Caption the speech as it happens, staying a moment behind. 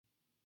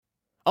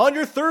On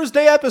your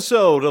Thursday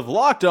episode of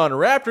Locked On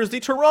Raptors, the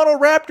Toronto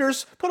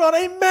Raptors put on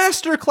a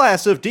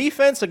masterclass of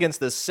defense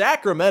against the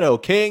Sacramento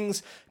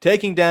Kings,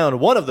 taking down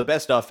one of the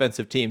best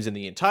offensive teams in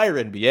the entire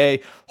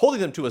NBA,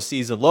 holding them to a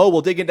season low.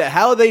 We'll dig into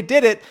how they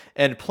did it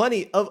and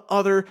plenty of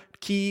other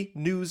key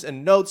news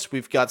and notes.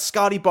 We've got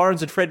Scotty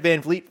Barnes and Fred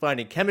VanVleet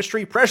finding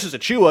chemistry, Precious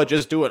Achiuwa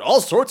just doing all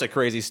sorts of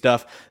crazy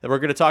stuff, and we're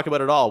going to talk about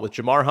it all with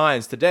Jamar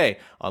Hines today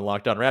on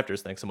Locked On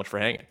Raptors. Thanks so much for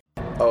hanging.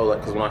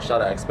 Because when I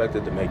shot, I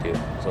expected to make it.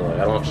 So,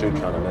 I don't shoot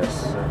trying to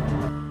miss.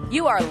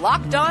 You are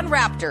Locked On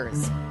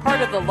Raptors,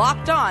 part of the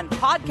Locked On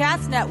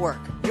Podcast Network,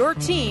 your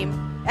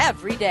team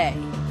every day.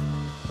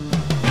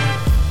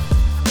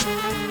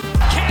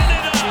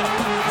 Canada,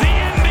 the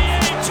NBA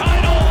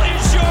title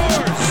is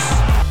yours.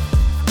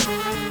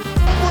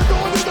 We're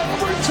going to the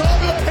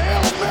overtime of the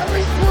Hail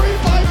Mary 3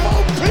 by Mo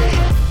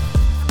Pete.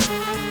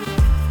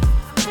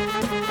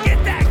 Get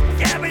that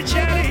garbage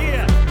out of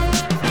here.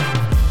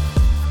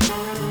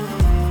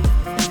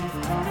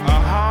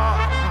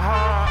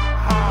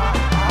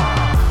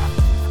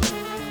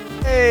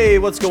 Hey,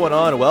 what's going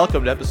on?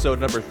 Welcome to episode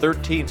number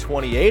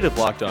 1328 of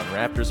Locked On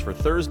Raptors for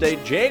Thursday,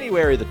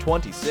 January the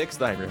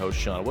 26th. I'm your host,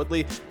 Sean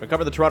Woodley. I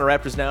cover the Toronto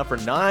Raptors now for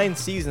 9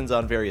 seasons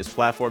on various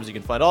platforms. You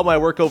can find all my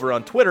work over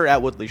on Twitter at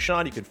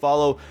WoodleySean. You can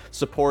follow,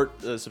 support,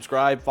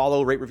 subscribe,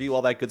 follow, rate, review,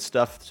 all that good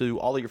stuff to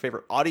all of your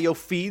favorite audio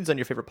feeds on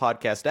your favorite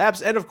podcast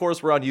apps. And of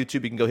course, we're on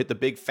YouTube. You can go hit the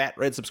big fat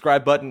red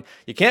subscribe button.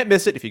 You can't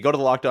miss it if you go to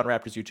the Locked On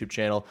Raptors YouTube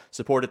channel.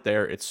 Support it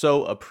there. It's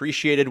so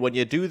appreciated when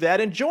you do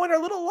that. And join our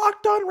little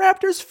Locked On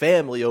Raptors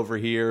family over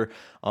here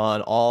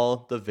on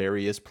all the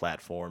various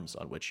platforms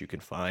on which you can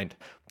find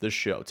the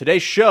show.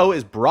 Today's show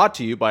is brought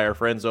to you by our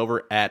friends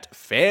over at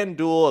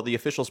FanDuel, the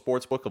official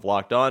sportsbook of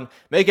Locked On.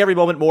 Make every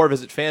moment more.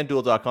 Visit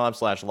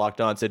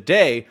FanDuel.com/LockedOn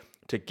today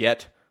to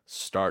get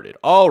started.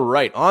 All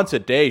right, on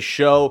today's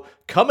show,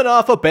 coming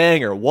off a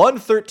banger,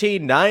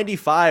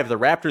 113-95, the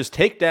Raptors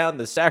take down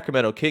the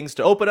Sacramento Kings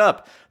to open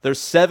up their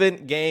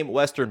 7-game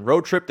Western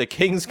road trip. The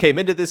Kings came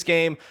into this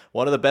game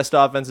one of the best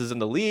offenses in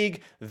the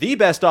league, the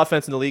best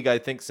offense in the league, I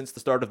think, since the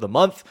start of the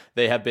month.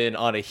 They have been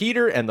on a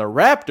heater, and the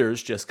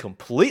Raptors just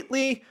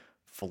completely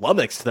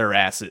flummoxed their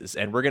asses,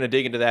 and we're going to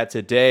dig into that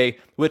today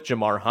with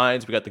Jamar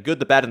Hines. We got the good,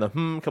 the bad, and the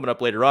coming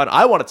up later on.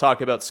 I want to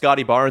talk about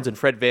Scotty Barnes and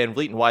Fred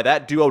VanVleet and why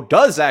that duo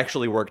does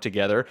actually work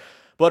together.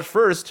 But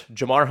first,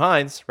 Jamar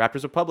Hines,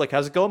 Raptors Republic.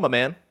 How's it going, my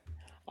man?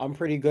 I'm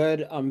pretty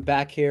good. I'm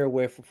back here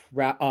with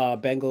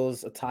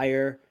Bengals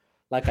attire,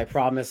 like I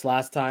promised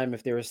last time.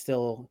 If they were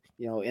still,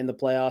 in the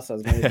playoffs, I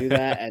was going to do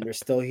that, and they're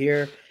still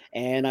here.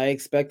 And I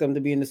expect them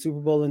to be in the Super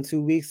Bowl in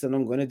 2 weeks, and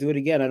I'm going to do it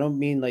again. I don't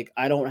mean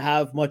I don't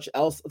have much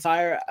else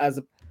attire as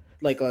a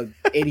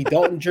 80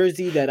 Dalton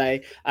jersey that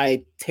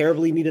I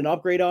terribly need an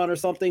upgrade on or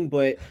something,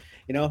 but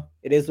it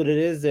is what it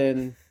is,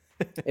 and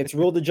it's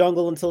ruled the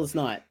jungle until it's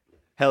not.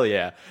 Hell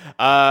yeah.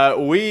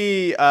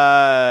 We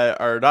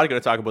are not going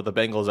to talk about the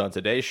Bengals on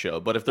today's show,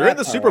 but if they're in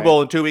the Super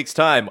Bowl in 2 weeks'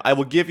 time, I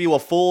will give you a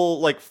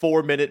full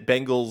 4-minute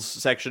Bengals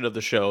section of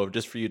the show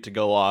just for you to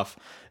go off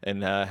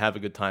and have a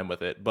good time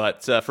with it.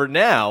 But for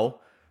now,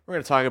 we're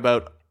going to talk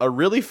about a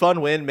really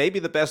fun win, maybe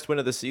the best win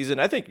of the season.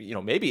 I think,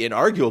 maybe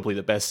inarguably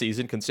the best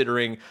season,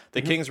 considering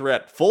the Kings were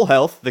at full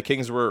health, the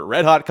Kings were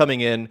red hot coming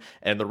in,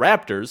 and the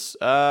Raptors,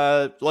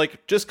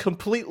 just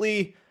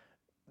completely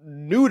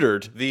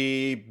neutered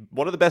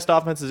one of the best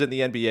offenses in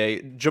the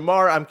NBA.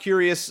 Jamar, I'm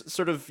curious,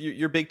 sort of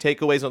your big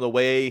takeaways on the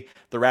way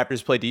the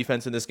Raptors play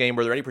defense in this game.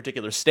 Were there any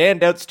particular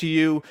standouts to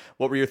you?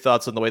 What were your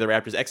thoughts on the way the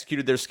Raptors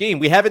executed their scheme?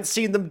 We haven't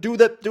seen them do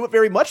it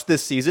very much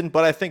this season,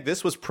 but I think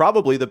this was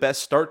probably the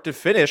best start to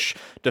finish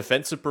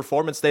defensive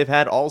performance they've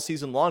had all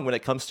season long when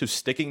it comes to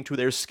sticking to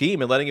their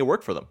scheme and letting it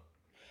work for them.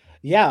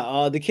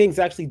 Yeah, the Kings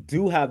actually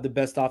do have the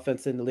best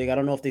offense in the league. I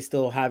don't know if they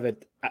still have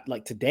it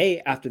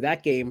today after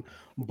that game,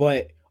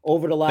 but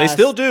over the last...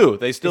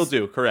 They still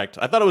do. Correct.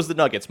 I thought it was the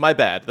Nuggets. My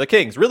bad. The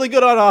Kings, really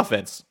good on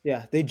offense.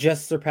 Yeah, they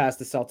just surpassed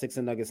the Celtics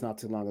and Nuggets not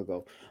too long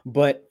ago.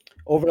 But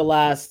over the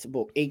last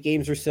 8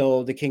 games or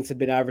so, the Kings have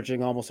been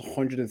averaging almost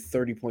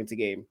 130 points a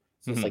game.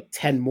 So it's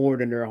 10 more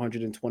than their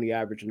 120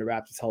 average, and the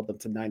Raptors held them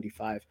to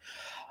 95.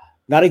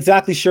 Not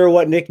exactly sure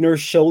what Nick Nurse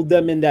showed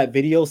them in that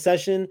video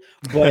session,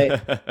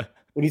 but...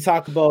 When you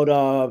talk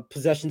about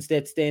possessions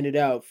that standed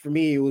out, for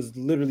me, it was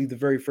literally the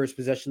very first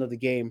possession of the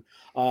game.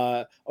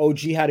 OG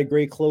had a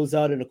great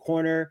closeout in the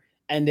corner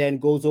and then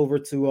goes over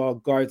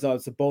to guards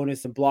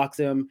Sabonis and blocks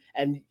him.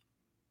 And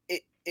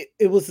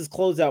it was his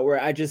closeout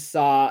where I just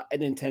saw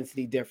an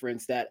intensity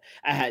difference that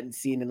I hadn't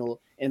seen in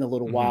a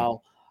little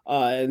while.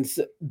 And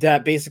so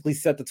that basically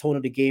set the tone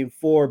of the game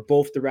for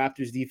both the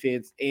Raptors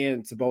defense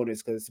and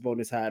Sabonis, because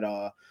Sabonis had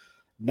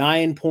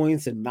 9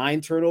 points and 9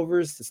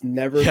 turnovers. It's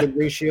never a good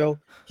ratio.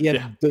 He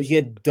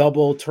had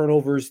double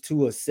turnovers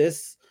to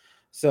assists.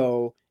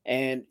 So,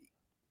 and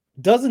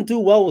doesn't do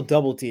well with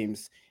double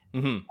teams.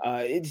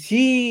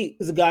 He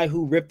is a guy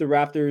who ripped the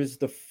Raptors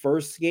the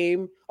first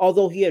game,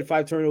 although he had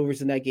 5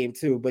 turnovers in that game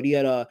too. But he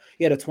had a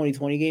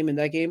 20-20 game in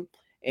that game,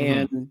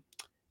 and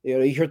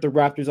he hurt the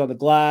Raptors on the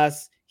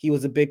glass. He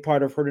was a big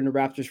part of hurting the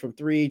Raptors from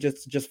 3,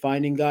 just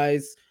finding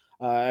guys.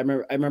 I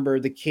remember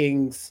the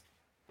Kings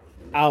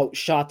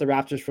outshot the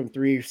Raptors from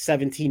 3,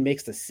 17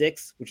 makes to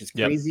 6, which is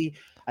Yep. crazy.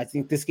 I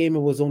think this game it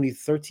was only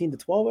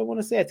 13-12. I want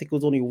to say. I think it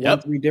was only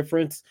 1-3 Yep.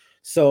 difference.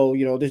 So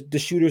the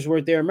shooters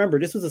weren't there. Remember,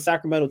 this was a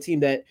Sacramento team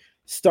that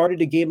started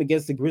the game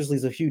against the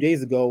Grizzlies a few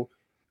days ago,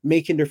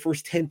 making their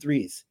first 10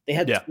 threes. They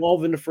had Yeah.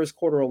 12 in the first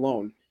quarter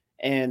alone,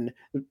 and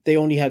they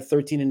only had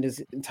 13 in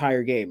this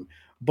entire game.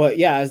 But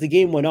yeah, as the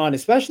game went on,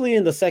 especially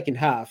in the second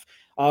half,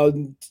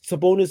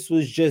 Sabonis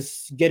was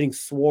just getting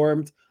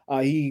swarmed.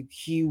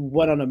 He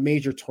went on a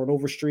major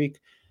turnover streak.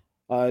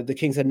 The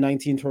Kings had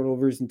 19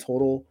 turnovers in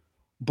total.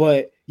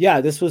 But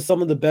yeah, this was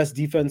some of the best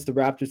defense the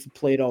Raptors have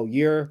played all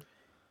year,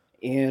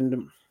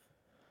 and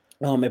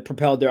it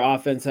propelled their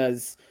offense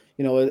as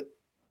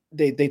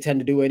they tend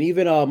to do. And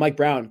even Mike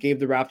Brown gave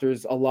the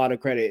Raptors a lot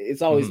of credit.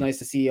 It's always nice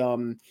to see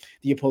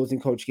the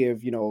opposing coach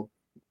give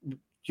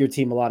your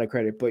team a lot of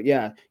credit. But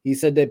yeah, he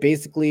said that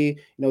basically,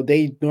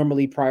 they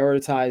normally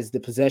prioritize the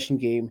possession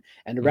game,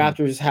 and the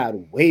Raptors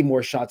had way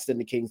more shots than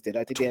the Kings did.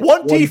 I think they had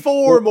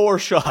 24 more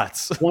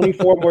shots.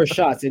 24 more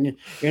shots. And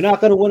you're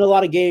not going to win a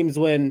lot of games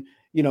when,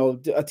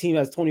 a team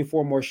has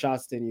 24 more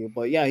shots than you.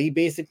 But yeah, he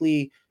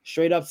basically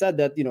straight up said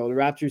that, the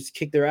Raptors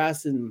kicked their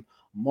ass in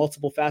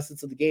multiple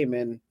facets of the game.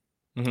 And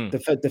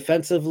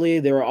defensively,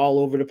 they were all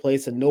over the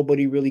place and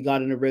nobody really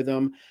got in a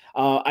rhythm.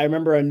 I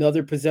remember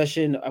another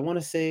possession. I want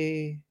to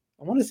say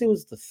it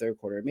was the third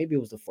quarter. Maybe it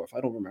was the fourth.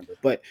 I don't remember.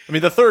 But I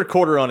mean, the third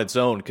quarter on its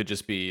own could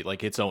just be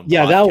like its own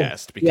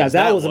podcast. because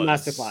that was a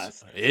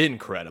masterclass.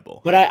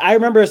 Incredible. But I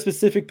remember a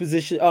specific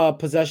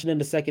possession in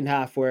the second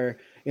half where,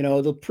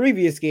 the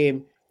previous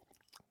game,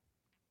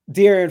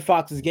 De'Aaron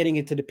Fox was getting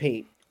into the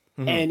paint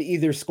and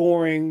either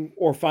scoring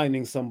or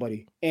finding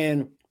somebody.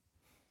 And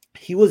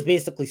he was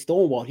basically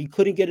stonewalled. He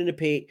couldn't get in the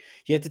paint.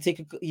 He had to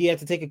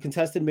take a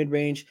contested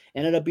mid-range,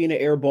 ended up being an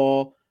air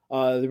ball.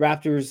 The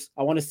Raptors,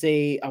 I want to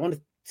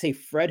say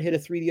Fred hit a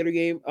 3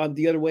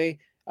 the other way,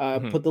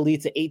 put the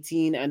lead to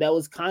 18, and that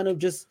was kind of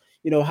just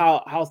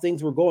how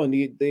things were going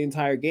the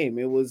entire game.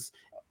 It was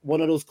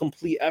one of those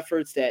complete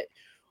efforts that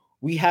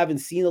we haven't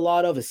seen a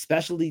lot of,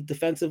 especially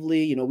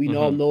defensively. We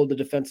all know the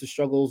defensive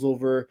struggles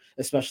over,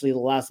 especially the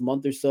last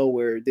month or so,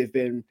 where they've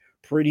been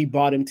pretty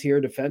bottom tier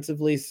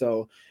defensively.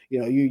 So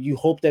you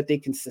hope that they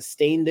can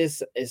sustain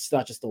this. It's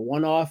not just a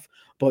one-off,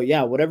 but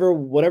yeah,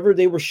 whatever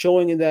they were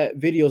showing in that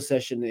video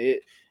session,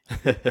 it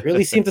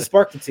really seemed to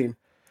spark the team.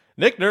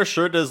 Nick Nurse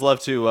sure does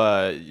love to,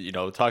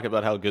 talk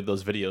about how good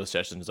those video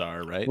sessions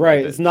are, right?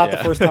 Right. It's not the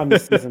first time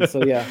this season,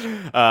 so yeah.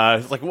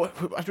 It's like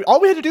all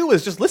we had to do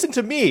was just listen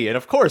to me, and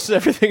of course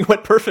everything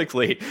went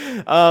perfectly.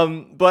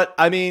 But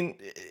I mean,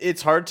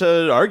 it's hard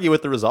to argue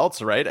with the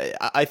results, right?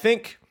 I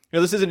think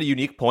this isn't a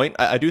unique point.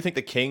 I do think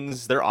the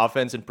Kings, their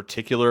offense in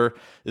particular,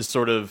 is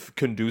sort of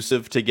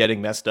conducive to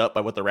getting messed up by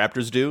what the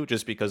Raptors do,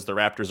 just because the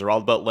Raptors are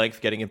all about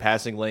length, getting in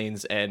passing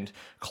lanes, and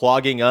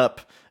clogging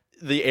up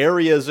the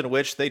areas in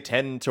which they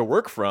tend to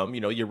work from.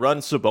 You run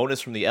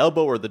Sabonis from the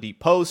elbow or the deep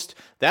post.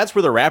 That's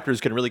where the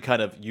Raptors can really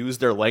kind of use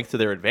their length to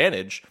their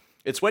advantage.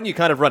 It's when you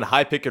kind of run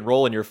high pick and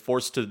roll and you're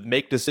forced to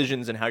make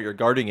decisions in how you're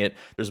guarding it.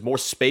 There's more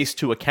space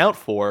to account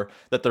for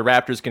that the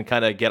Raptors can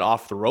kind of get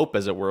off the rope,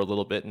 as it were, a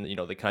little bit, and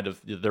they kind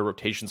of their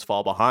rotations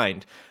fall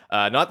behind.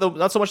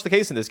 Not so much the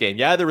case in this game.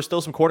 Yeah, there were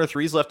still some corner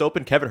threes left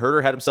open. Kevin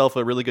Huerter had himself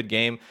a really good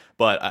game,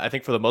 but I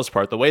think for the most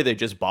part, the way they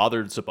just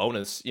bothered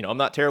Sabonis, I'm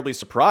not terribly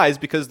surprised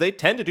because they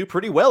tend to do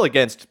pretty well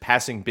against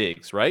passing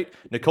bigs, right?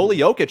 Nikola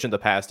Jokic in the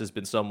past has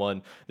been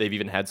someone they've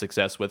even had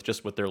success with,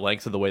 just with their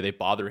length and the way they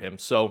bother him.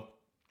 So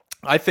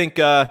I think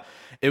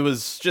it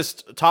was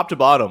just top to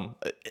bottom.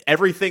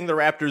 Everything the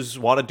Raptors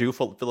want to do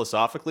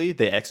philosophically,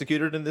 they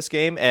executed in this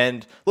game.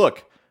 And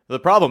look, the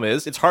problem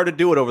is it's hard to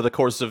do it over the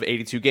course of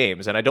 82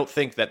 games. And I don't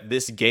think that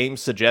this game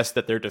suggests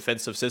that their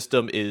defensive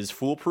system is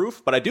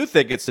foolproof, but I do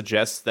think it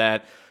suggests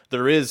that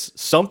there is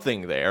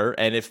something there,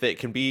 and if they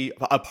can be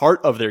a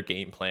part of their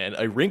game plan,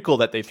 a wrinkle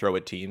that they throw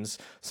at teams,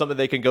 something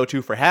they can go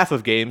to for half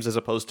of games as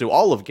opposed to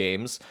all of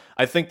games,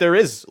 I think there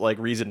is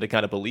reason to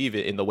kind of believe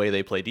it in the way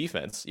they play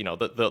defense.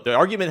 The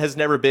argument has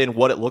never been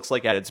what it looks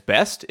like at its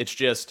best. It's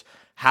just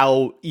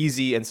how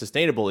easy and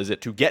sustainable is it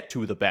to get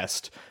to the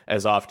best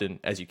as often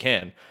as you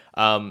can.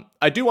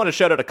 I do want to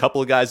shout out a couple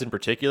of guys in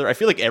particular. I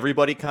feel like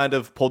everybody kind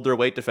of pulled their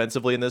weight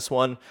defensively in this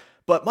one.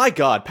 But my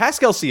God,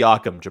 Pascal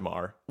Siakam,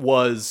 Jamar,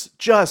 was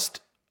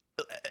just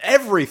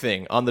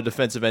everything on the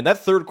defensive end. That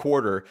third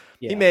quarter,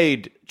 He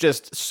made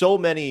just so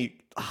many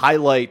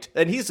highlight,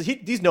 and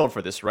he's known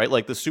for this, right?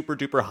 Like the super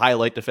duper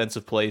highlight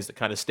defensive plays that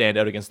kind of stand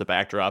out against the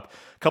backdrop.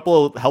 A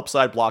couple of help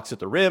side blocks at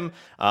the rim,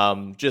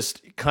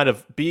 just kind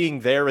of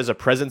being there as a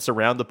presence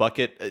around the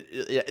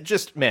bucket.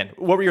 Just, man,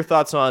 what were your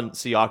thoughts on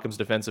Siakam's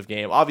defensive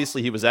game?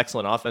 Obviously, he was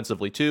excellent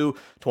offensively too,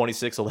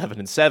 26, 11,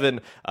 and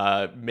 7,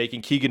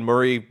 making Keegan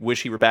Murray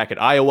wish he were back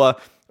at Iowa.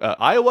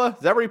 Iowa?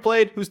 Is that where he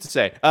played? Who's to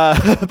say?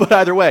 But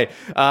either way,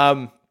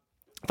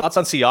 Thoughts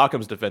on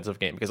Siakam's defensive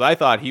game? Because I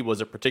thought he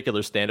was a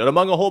particular standout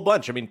among a whole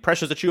bunch. I mean,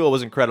 Precious Achiuwa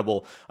was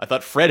incredible. I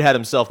thought Fred had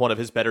himself one of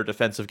his better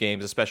defensive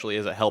games, especially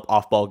as a help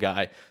off-ball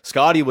guy.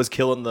 Scotty was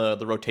killing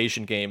the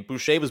rotation game.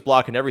 Boucher was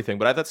blocking everything,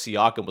 but I thought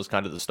Siakam was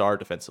kind of the star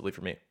defensively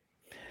for me.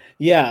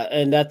 Yeah,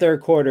 and that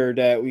third quarter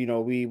that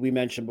we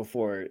mentioned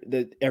before,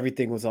 that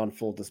everything was on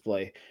full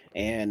display,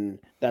 and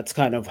that's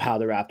kind of how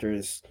the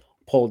Raptors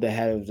pulled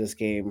ahead of this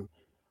game.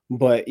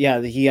 But yeah,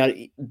 he had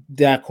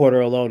that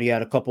quarter alone. He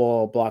had a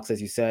couple of blocks,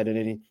 as you said, and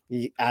then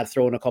he had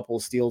thrown a couple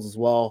of steals as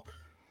well.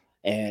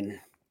 And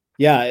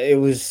yeah,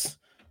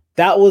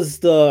 that was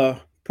the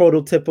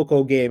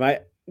prototypical game.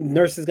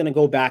 Nurse is gonna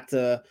go back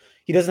to.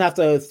 He doesn't have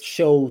to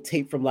show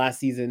tape from last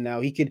season now.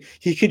 He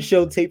could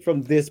show tape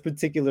from this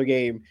particular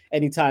game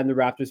anytime the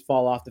Raptors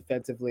fall off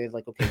defensively. It's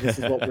like, okay, this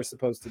is what we're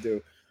supposed to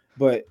do.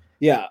 But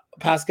yeah,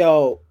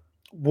 Pascal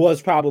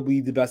was probably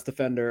the best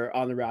defender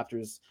on the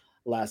Raptors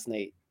last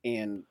night.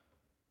 And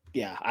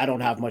yeah, I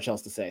don't have much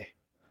else to say.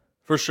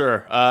 For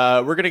sure.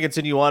 We're going to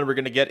continue on. We're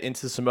going to get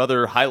into some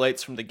other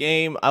highlights from the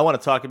game. I want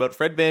to talk about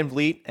Fred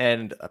VanVleet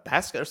and Fred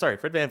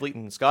VanVleet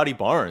and Scotty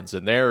Barnes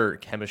and their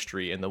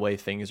chemistry and the way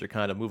things are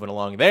kind of moving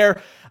along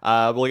there.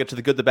 We'll get to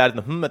the good, the bad, and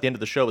the at the end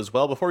of the show as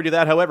well. Before we do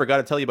that, however, got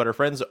to tell you about our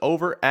friends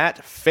over at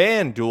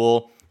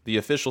FanDuel, the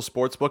official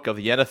sportsbook of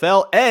the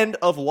NFL and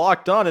of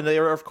Locked On. And they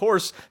are, of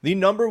course, the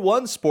number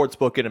one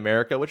sportsbook in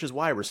America, which is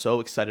why we're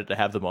so excited to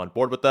have them on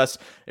board with us.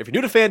 If you're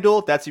new to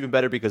FanDuel, that's even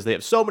better because they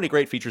have so many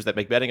great features that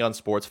make betting on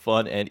sports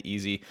fun and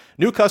easy.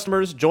 New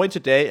customers join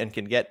today and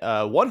can get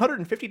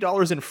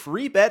 $150 in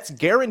free bets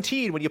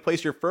guaranteed when you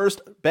place your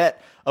first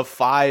bet of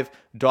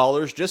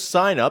 $5. Just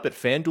sign up at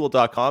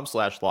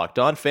FanDuel.com/LockedOn.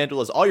 FanDuel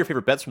has all your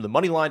favorite bets from the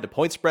money line to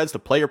point spreads to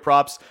player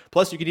props.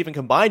 Plus, you can even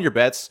combine your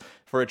bets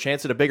for a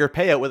chance at a bigger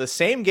payout with a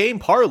same-game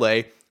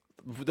parlay.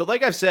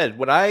 Like I've said,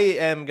 when I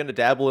am going to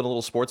dabble in a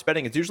little sports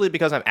betting, it's usually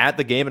because I'm at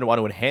the game and want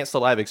to enhance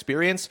the live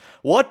experience.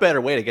 What better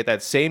way to get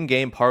that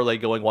same-game parlay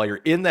going while you're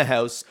in the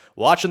house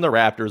watching the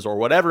Raptors or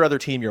whatever other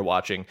team you're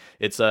watching?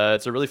 It's a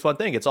really fun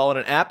thing. It's all in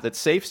an app that's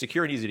safe,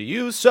 secure, and easy to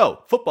use.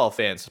 So, football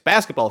fans,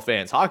 basketball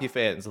fans, hockey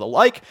fans, the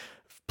like,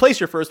 place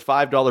your first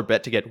 $5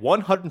 bet to get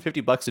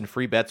 $150 in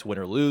free bets, win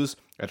or lose,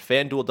 at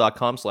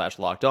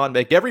FanDuel.com/LockedOn.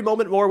 Make every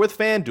moment more with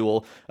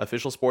FanDuel,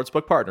 official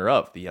sportsbook partner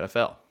of the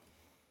NFL.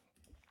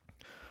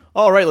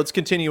 All right, let's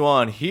continue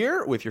on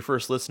here with your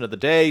first listen of the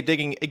day,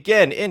 digging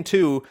again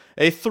into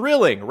a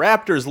thrilling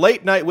Raptors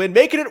late night win,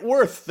 making it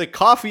worth the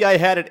coffee I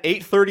had at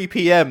 8:30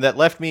 p.m. that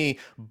left me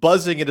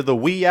buzzing into the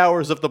wee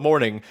hours of the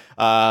morning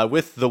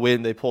with the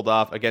win they pulled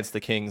off against the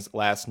Kings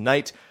last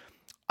night.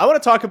 I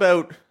want to talk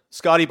about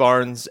Scotty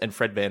Barnes and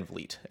Fred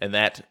VanVleet and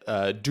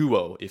that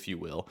duo, if you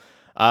will.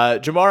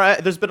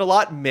 Jamar, there's been a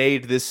lot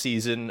made this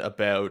season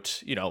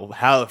about,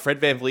 how Fred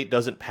VanVleet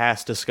doesn't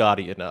pass to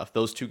Scotty enough.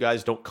 Those two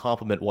guys don't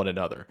complement one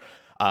another.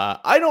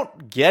 I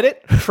don't get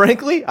it,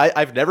 frankly.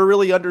 I've never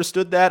really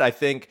understood that. I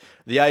think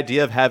the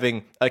idea of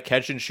having a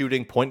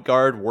catch-and-shooting point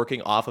guard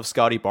working off of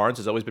Scotty Barnes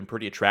has always been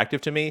pretty attractive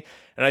to me.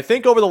 And I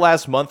think over the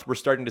last month, we're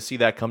starting to see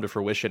that come to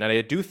fruition. And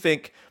I do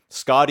think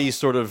Scotty's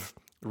sort of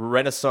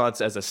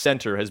renaissance as a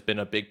center has been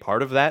a big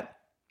part of that.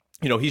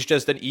 He's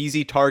just an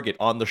easy target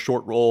on the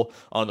short roll,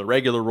 on the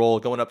regular roll,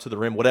 going up to the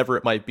rim, whatever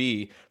it might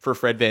be for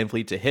Fred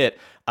VanVleet to hit.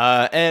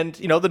 And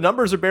the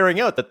numbers are bearing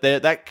out that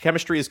that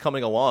chemistry is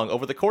coming along.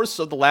 Over the course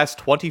of the last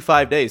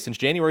 25 days, since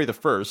January the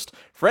 1st,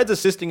 Fred's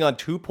assisting on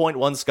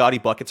 2.1 Scotty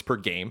buckets per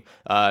game.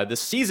 The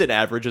season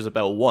average is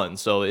about 1,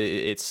 so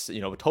it's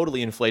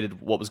totally inflated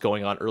what was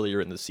going on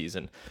earlier in the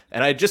season.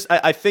 And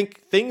I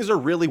think things are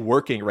really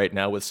working right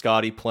now with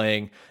Scotty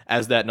playing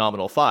as that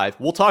nominal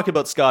 5. We'll talk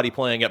about Scotty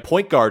playing at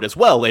point guard as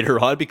well later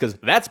on, because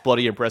that's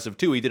bloody impressive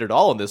too. He did it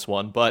all in this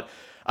one. But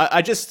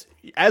I just,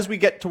 as we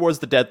get towards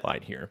the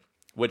deadline here,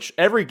 which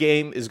every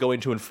game is going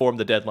to inform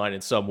the deadline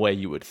in some way,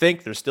 you would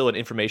think. They're still in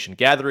information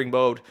gathering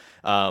mode.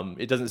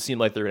 It doesn't seem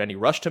like they're in any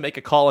rush to make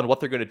a call on what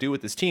they're going to do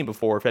with this team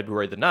before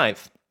February the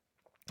 9th.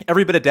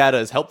 Every bit of data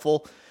is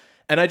helpful.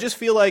 And I just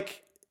feel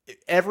like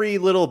every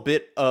little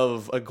bit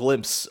of a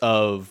glimpse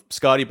of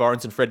Scotty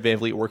Barnes and Fred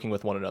VanVleet working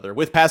with one another,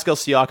 with Pascal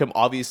Siakam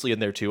obviously in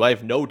there too. I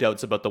have no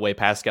doubts about the way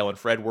Pascal and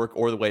Fred work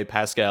or the way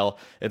Pascal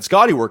and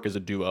Scotty work as a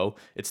duo.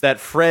 It's that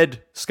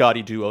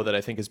Fred-Scotty duo that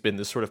I think has been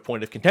this sort of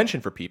point of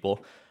contention for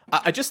people.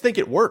 I just think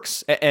it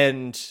works.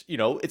 And,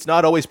 it's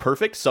not always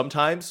perfect.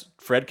 Sometimes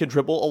Fred can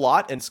dribble a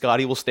lot and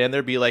Scotty will stand there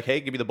and be like, hey,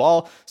 give me the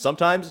ball.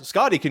 Sometimes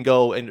Scotty can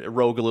go and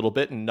rogue a little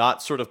bit and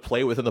not sort of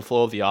play within the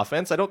flow of the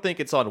offense. I don't think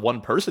it's on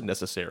one person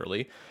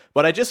necessarily,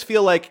 but I just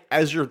feel like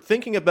as you're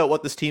thinking about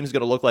what this team's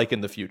going to look like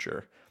in the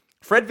future,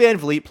 Fred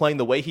VanVleet playing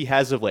the way he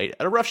has of late,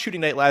 at a rough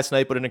shooting night last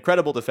night, but an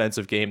incredible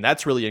defensive game.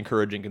 That's really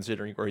encouraging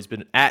considering where he's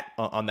been at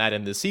on that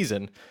end this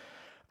season.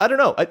 I don't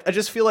know. I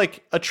just feel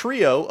like a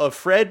trio of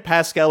Fred,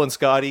 Pascal, and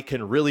Scotty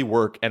can really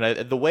work.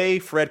 And the way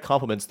Fred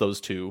complements those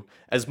two,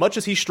 as much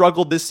as he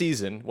struggled this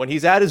season, when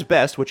he's at his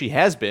best, which he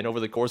has been over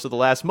the course of the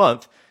last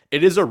month,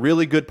 it is a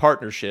really good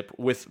partnership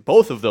with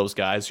both of those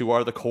guys who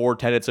are the core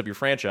tenets of your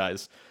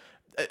franchise.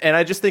 And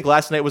I just think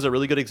last night was a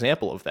really good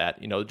example of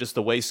that. Just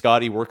the way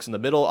Scottie works in the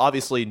middle.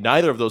 Obviously,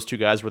 neither of those two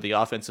guys were the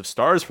offensive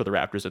stars for the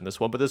Raptors in this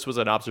one, but this was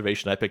an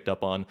observation I picked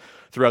up on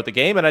throughout the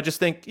game. And I just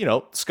think,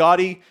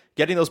 Scottie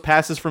getting those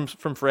passes from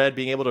Fred,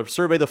 being able to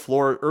survey the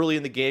floor early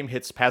in the game,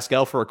 hits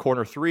Pascal for a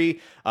corner three,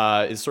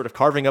 is sort of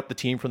carving up the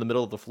team from the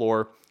middle of the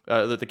floor,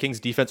 the Kings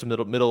defense from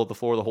the middle of the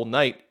floor the whole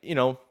night.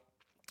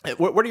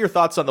 What are your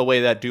thoughts on the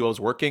way that duo is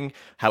working,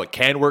 how it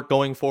can work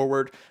going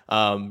forward?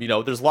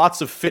 There's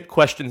lots of fit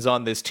questions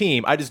on this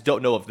team. I just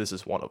don't know if this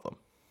is one of them.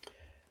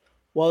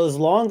 Well, as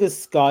long as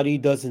Scottie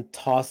doesn't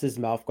toss his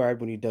mouth guard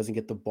when he doesn't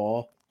get the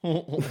ball,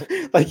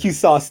 like you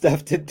saw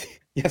Steph did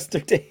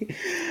yesterday,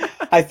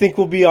 I think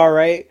we'll be all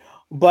right.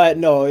 But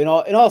no, in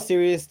all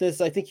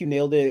seriousness, I think you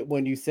nailed it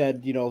when you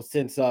said,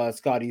 since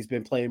Scottie's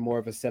been playing more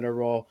of a center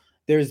role,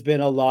 there's been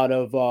a lot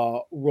of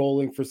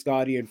rolling for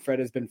Scottie, and Fred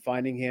has been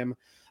finding him.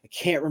 I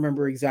can't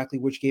remember exactly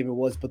which game it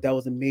was, but that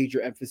was a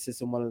major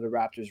emphasis in one of the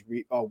Raptors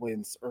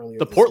wins earlier.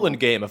 The Portland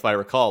game, if I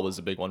recall, was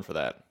a big one for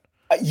that.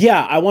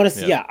 I want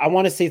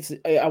to say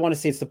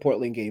it's the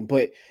Portland game,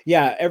 but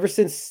yeah, ever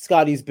since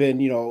Scottie's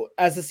been,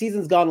 as the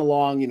season's gone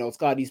along,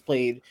 Scottie's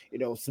played,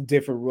 some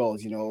different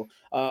roles. A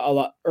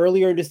lot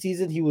earlier in the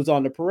season, he was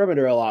on the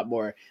perimeter a lot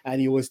more,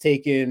 and he was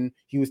taking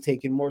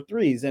more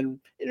threes. And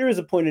there was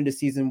a point in the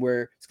season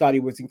where Scottie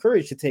was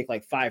encouraged to take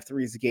like 5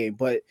 threes a game,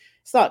 but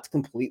it's not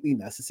completely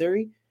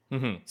necessary.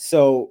 Mm-hmm.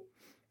 So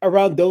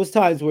around those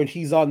times when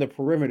he's on the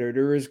perimeter,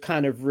 there is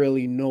kind of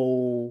really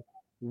no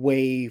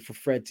way for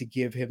Fred to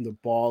give him the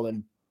ball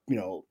and,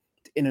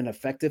 in an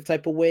effective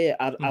type of way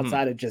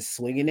outside of just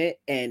swinging it.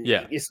 And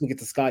just look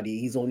at Scottie.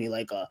 He's only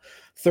like a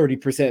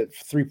 30%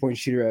 3-point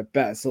shooter at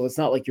best. So it's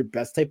not like your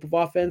best type of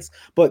offense,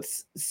 but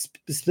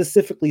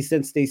specifically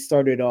since they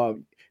started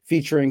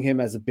featuring him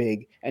as a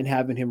big and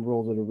having him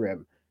roll to the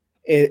rim,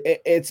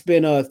 it's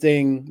been a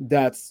thing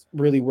that's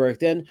really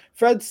worked. And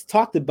Fred's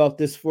talked about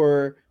this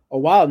for a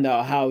while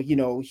now, how,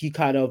 he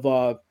kind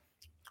of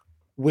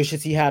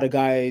wishes he had a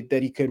guy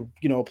that he could,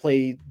 do a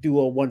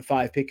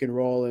 1-5 pick and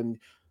roll and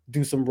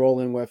do some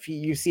rolling with.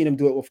 You've seen him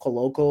do it with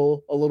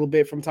Koloko a little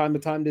bit from time to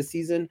time this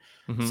season.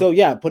 Mm-hmm. So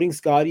yeah, putting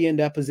Scottie in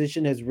that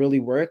position has really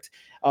worked.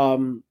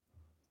 The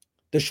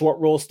short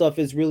roll stuff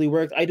has really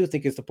worked. I do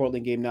think it's the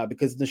Portland game now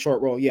because the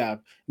short roll,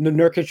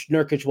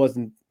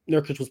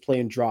 Nurkic was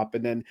playing drop,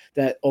 and then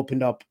that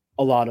opened up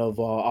a lot of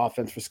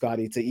offense for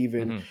Scottie to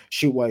even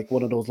shoot like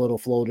one of those little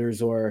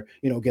floaters or,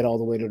 get all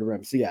the way to the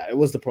rim. So yeah, it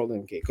was the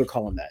Portland game. Could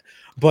call him that.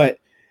 But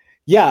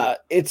yeah,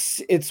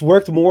 it's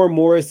worked more and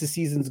more as the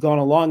season's gone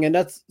along. And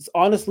that's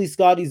honestly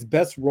Scottie's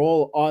best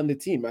role on the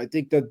team. I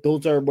think that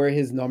those are where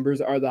his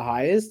numbers are the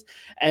highest.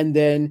 And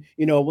then,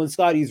 when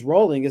Scottie's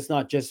rolling, it's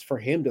not just for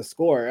him to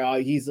score.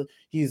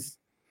 He's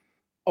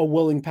a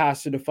willing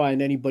passer to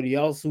find anybody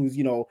else who's,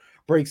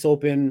 breaks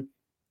open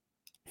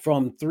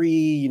from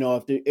three,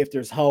 if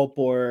there's help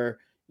or,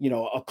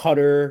 a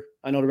cutter.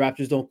 I know the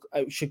Raptors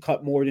should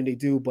cut more than they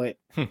do, but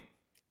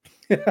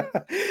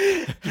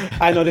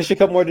I know they should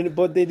cut more than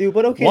what they do,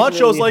 but okay.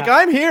 Juancho's like,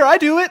 I'm here. I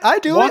do it.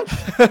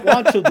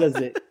 Juancho does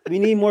it. We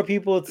need more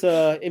people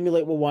to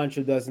emulate what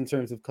Juancho does in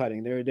terms of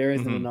cutting. There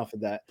isn't enough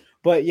of that.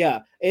 But yeah,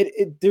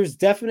 there's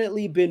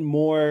definitely been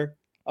more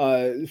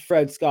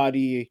Fred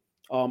Scottie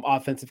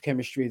offensive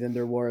chemistry than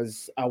there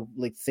was,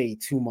 say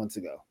 2 months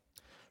ago.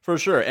 For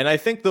sure. And I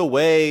think the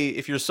way,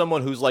 if you're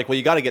someone who's like, well,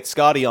 you got to get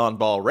Scottie on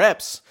ball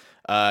reps,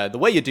 the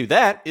way you do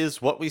that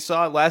is what we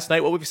saw last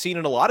night, what we've seen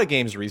in a lot of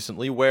games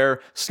recently,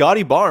 where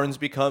Scottie Barnes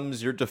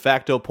becomes your de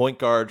facto point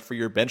guard for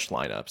your bench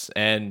lineups.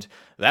 And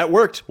that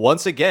worked.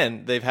 Once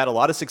again, they've had a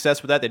lot of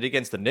success with that. They did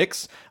against the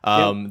Knicks.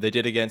 They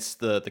did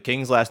against the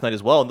Kings last night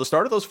as well. And the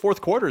start of those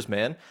fourth quarters,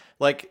 man,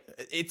 like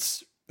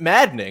it's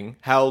maddening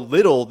how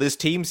little this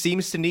team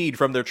seems to need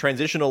from their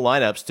transitional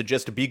lineups to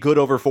just be good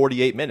over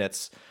 48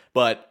 minutes.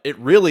 But it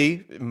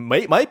really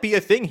might be a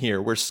thing here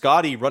where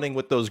Scottie running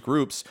with those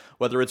groups,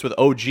 whether it's with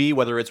OG,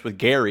 whether it's with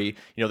Gary,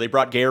 they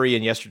brought Gary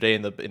in yesterday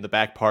in the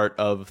back part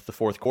of the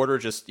fourth quarter,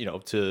 just,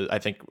 to, I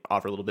think,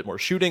 offer a little bit more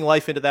shooting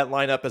life into that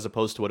lineup as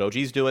opposed to what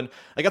OG's doing.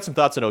 I got some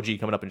thoughts on OG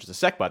coming up in just a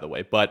sec, by the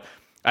way, but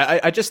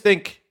I just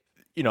think,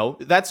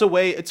 that's a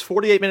way. It's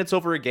 48 minutes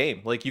over a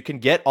game. Like, you can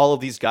get all of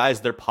these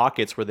guys their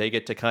pockets where they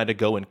get to kind of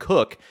go and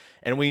cook.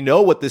 And we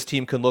know what this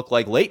team can look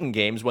like late in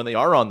games when they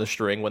are on the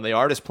string, when they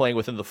are just playing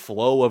within the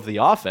flow of the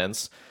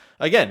offense.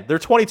 Again, they're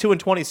 22 and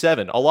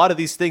 27. A lot of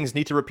these things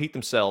need to repeat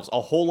themselves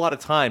a whole lot of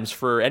times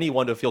for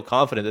anyone to feel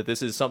confident that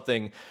this is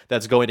something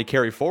that's going to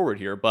carry forward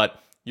here.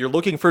 But you're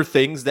looking for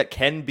things that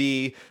can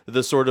be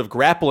the sort of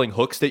grappling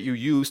hooks that you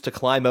use to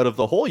climb out of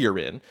the hole you're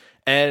in.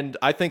 And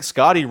I think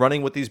Scottie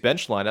running with these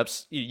bench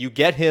lineups, you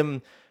get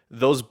him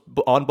those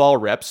on-ball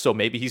reps, so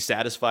maybe he's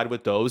satisfied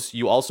with those.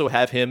 You also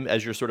have him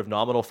as your sort of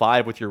nominal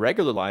 5 with your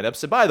regular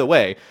lineups. And by the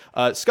way,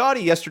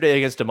 Scottie yesterday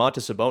against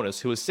Domantas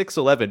Sabonis, who is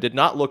 6'11", did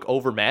not look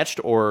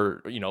overmatched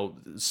or,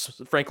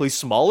 frankly,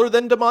 smaller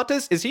than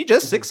Domantas. Is he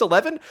just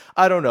 6'11"?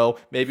 I don't know.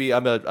 Maybe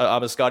I'm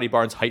a Scottie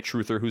Barnes height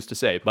truther, who's to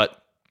say.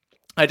 But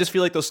I just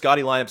feel like those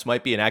Scotty lineups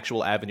might be an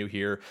actual avenue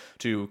here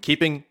to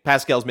keeping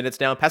Pascal's minutes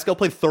down. Pascal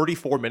played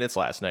 34 minutes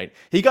last night.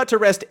 He got to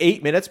rest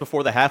 8 minutes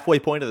before the halfway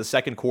point of the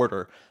second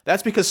quarter.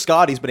 That's because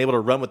Scotty's been able to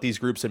run with these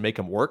groups and make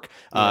them work.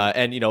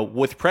 And,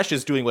 with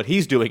Precious doing what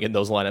he's doing in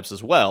those lineups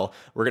as well,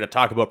 we're going to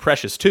talk about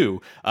Precious too.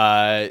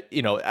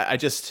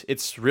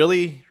 It's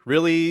really,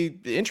 really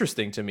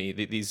interesting to me,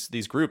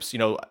 these groups.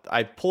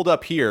 I pulled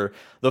up here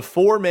the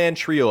 4-man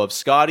trio of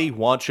Scotty,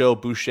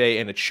 Juancho, Boucher,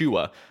 and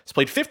Achua. It's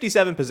played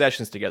 57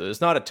 possessions together.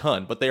 It's not a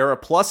ton, but they are a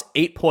plus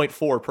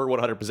 8.4 per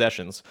 100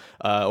 possessions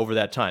over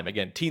that time.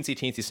 Again,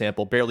 teensy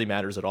sample, barely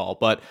matters at all,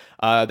 but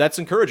that's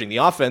encouraging. The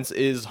offense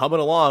is humming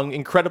along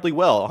incredibly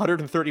well.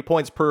 130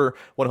 points per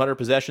 100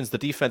 possessions. The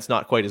defense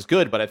not quite as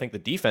good, but I think the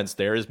defense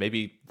there is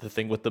maybe the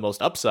thing with the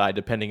most upside,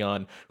 depending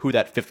on who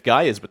that fifth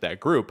guy is with that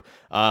group.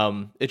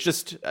 It's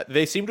just,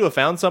 they seem to have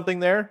found something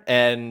there,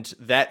 and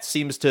that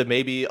seems to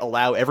maybe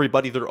allow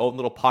everybody their own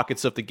little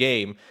pockets of the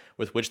game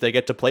with which they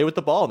get to play with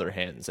the ball in their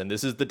hands. And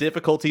this is the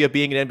difficulty of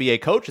being an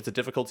NBA coach. It's a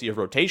difficulty of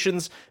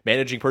rotations,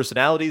 managing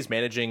personalities,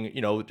 managing,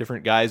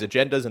 different guys'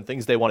 agendas and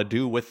things they want to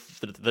do with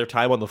their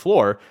time on the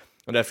floor.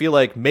 And I feel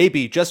like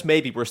maybe, just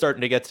maybe, we're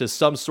starting to get to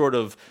some sort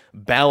of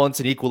balance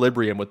and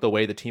equilibrium with the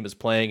way the team is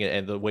playing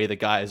and the way the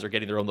guys are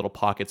getting their own little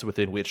pockets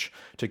within which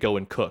to go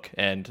and cook.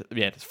 And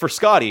man, for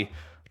Scotty,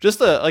 just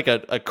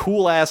a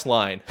cool ass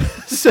line.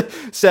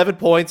 7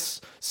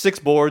 points, 6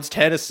 boards,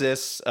 10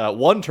 assists,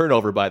 1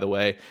 turnover, by the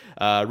way.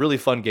 Really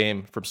fun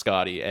game from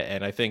Scotty.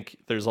 And I think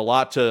there's a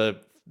lot to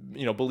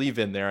believe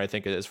in there, I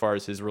think, as far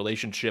as his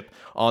relationship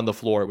on the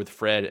floor with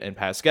Fred and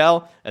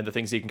Pascal and the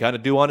things he can kind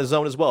of do on his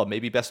own as well.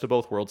 Maybe best of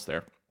both worlds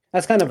there.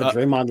 That's kind of a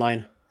Draymond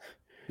line.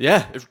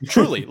 Yeah,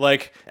 truly.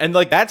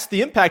 That's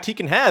the impact he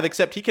can have,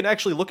 except he can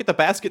actually look at the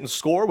basket and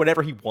score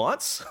whenever he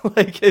wants.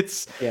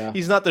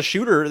 He's not the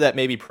shooter that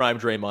maybe prime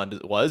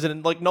Draymond was.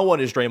 And no one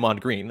is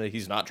Draymond Green.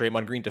 He's not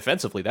Draymond Green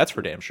defensively. That's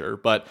for damn sure.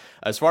 But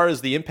as far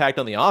as the impact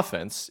on the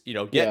offense,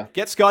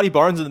 get Scotty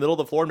Barnes in the middle of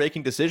the floor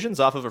making decisions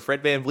off of a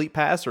Fred VanVleet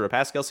pass or a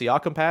Pascal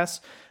Siakam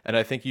pass. And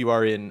I think you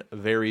are in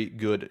very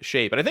good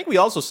shape. And I think we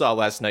also saw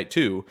last night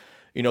too,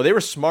 they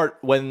were smart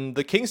when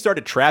the Kings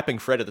started trapping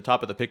Fred at the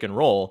top of the pick and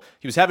roll.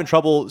 He was having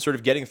trouble sort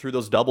of getting through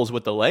those doubles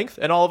with the length.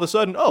 And all of a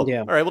sudden, all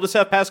right, we'll just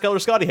have Pascal or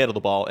Scotty handle the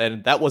ball.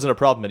 And that wasn't a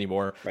problem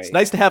anymore. Right. It's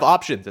nice to have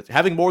options. It's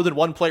having more than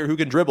one player who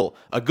can dribble.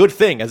 A good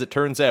thing, as it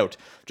turns out.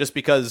 Just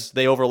because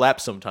they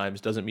overlap sometimes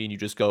doesn't mean you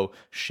just go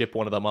ship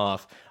one of them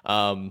off.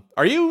 Where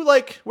are you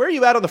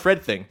at on the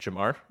Fred thing,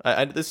 Jamar?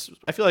 I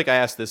feel like I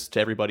asked this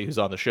to everybody who's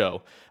on the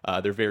show.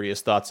 Their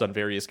various thoughts on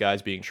various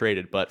guys being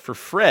traded. But for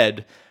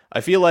Fred, I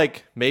feel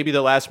like maybe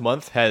the last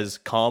month has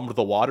calmed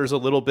the waters a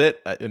little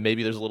bit.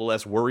 Maybe there's a little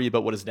less worry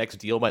about what his next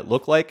deal might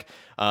look like.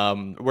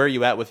 Where are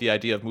you at with the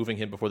idea of moving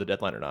him before the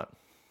deadline or not?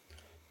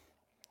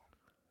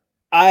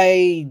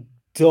 I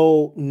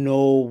don't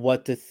know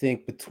what to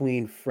think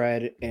between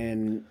Fred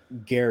and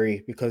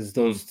Gary, because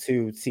those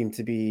two seem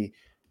to be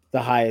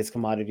the highest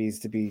commodities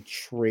to be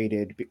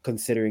traded,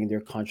 considering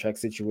their contract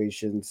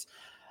situations.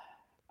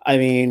 I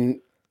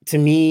mean, to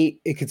me,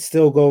 it could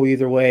still go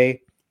either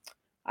way.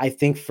 I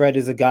think Fred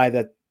is a guy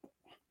that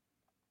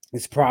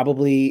is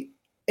probably,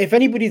 if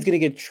anybody's going to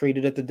get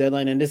traded at the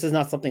deadline, and this is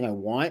not something I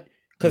want,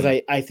 because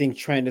I think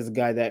Trent is a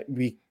guy that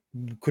we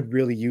could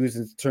really use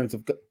in terms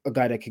of a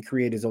guy that can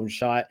create his own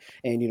shot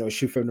and,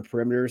 shoot from the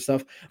perimeter and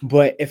stuff.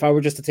 But if I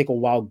were just to take a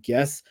wild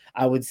guess,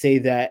 I would say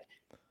that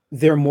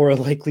they're more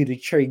likely to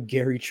trade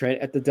Gary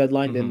Trent at the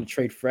deadline than to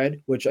trade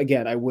Fred, which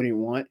again, I wouldn't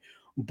want.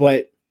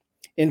 But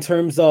in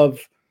terms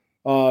of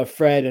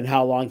Fred and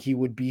how long he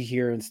would be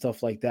here and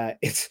stuff like that,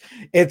 it's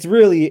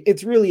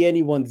really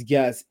anyone's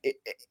guess.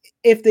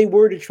 If they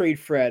were to trade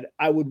Fred,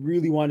 I would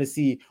really want to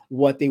see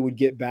what they would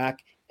get back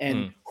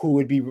and who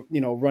would be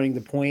running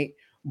the point.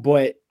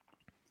 But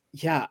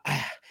yeah,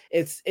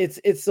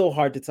 it's so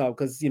hard to tell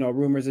because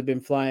rumors have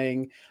been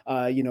flying.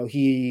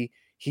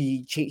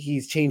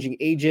 He's changing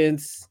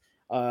agents.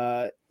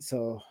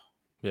 So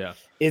yeah,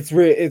 it's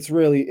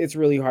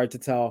really hard to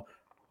tell.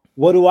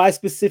 What do I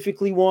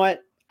specifically want?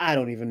 I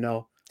don't even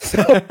know.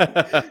 So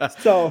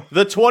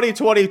the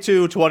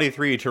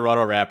 2022-23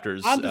 Toronto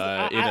Raptors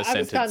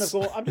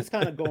I'm just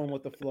kind of going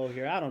with the flow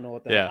here. I don't know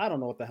what I don't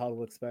know what the hell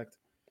to expect.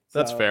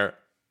 That's fair.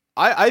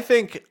 I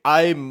think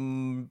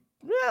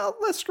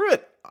let's screw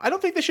it. I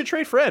don't think they should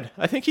trade Fred.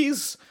 I think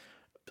he's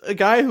a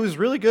guy who's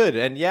really good.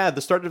 And yeah,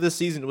 the start of this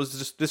season was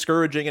just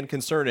discouraging and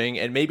concerning.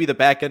 And maybe the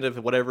back end of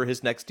whatever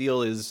his next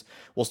deal is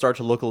will start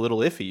to look a little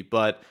iffy.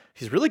 But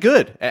he's really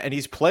good. And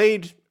he's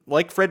played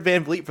like Fred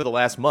VanVleet for the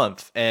last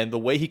month. And the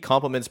way he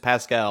complements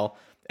Pascal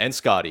and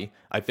Scotty,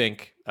 I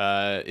think,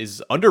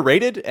 is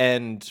underrated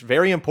and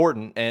very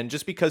important. And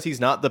just because he's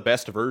not the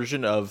best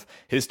version of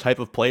his type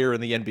of player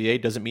in the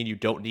NBA doesn't mean you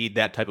don't need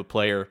that type of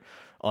player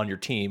on your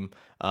team.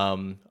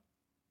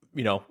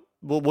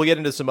 we'll get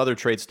into some other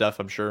trade stuff,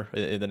 I'm sure,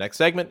 in the next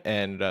segment,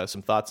 and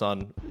some thoughts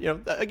on,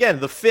 again,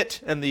 the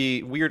fit and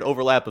the weird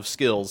overlap of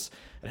skills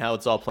and how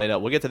it's all played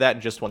out. We'll get to that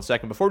in just 1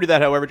 second. Before we do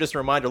that, however, just a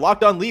reminder,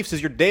 Locked On Leafs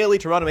is your daily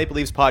Toronto Maple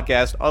Leafs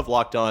podcast of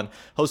Locked On,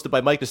 hosted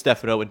by Mike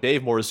DiStefano and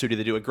Dave Morisuti.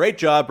 They do a great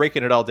job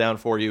breaking it all down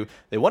for you.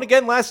 They won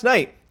again last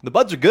night. The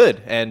Buds are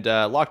good, and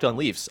Locked On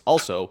Leafs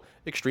also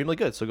extremely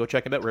good. So go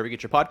check them out wherever you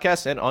get your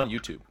podcasts and on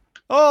YouTube.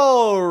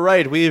 All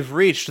right, we've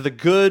reached the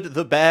good,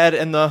 the bad,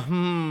 and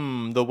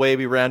the way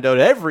we round out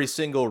every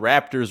single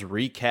Raptors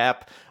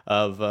recap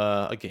of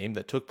a game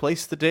that took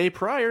place the day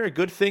prior. A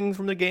good thing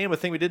from the game, a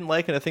thing we didn't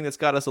like, and a thing that's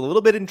got us a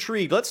little bit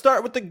intrigued. Let's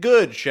start with the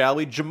good, shall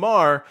we?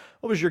 Jamar,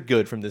 what was your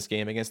good from this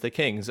game against the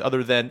Kings,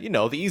 other than,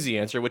 the easy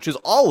answer, which is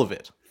all of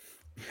it?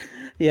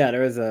 Yeah,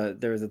 there was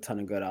a ton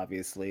of good,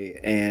 obviously.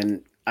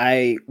 And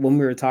when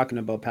we were talking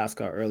about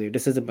Pascal earlier,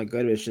 this isn't my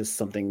good, it's just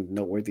something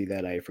noteworthy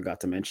that I forgot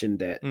to mention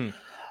that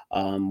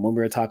when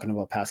we were talking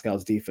about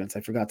Pascal's defense, I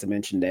forgot to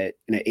mention that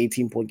in an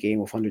 18-point game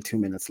with under 2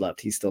 minutes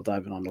left, he's still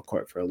diving on the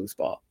court for a loose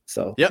ball.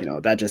 So,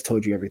 that just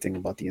told you everything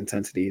about the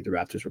intensity the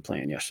Raptors were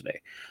playing yesterday.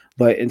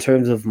 But in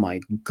terms of my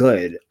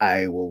good,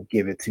 I will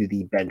give it to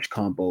the bench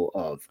combo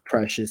of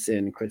Precious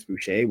and Chris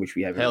Boucher, which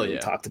we haven't really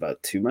talked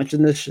about too much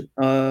in this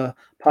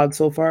pod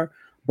so far.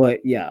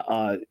 But yeah,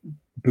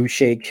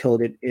 Boucher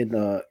killed it in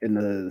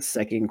the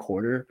second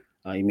quarter.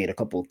 He made a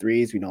couple of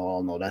threes. We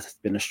all know that's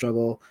been a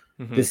struggle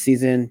this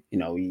season.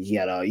 He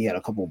had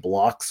a couple of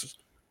blocks.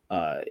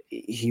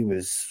 He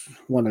was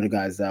one of the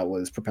guys that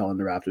was propelling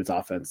the Raptors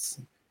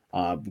offense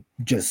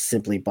just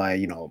simply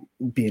by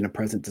being a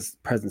presence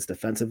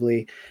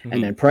defensively.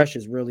 And then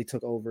Precious really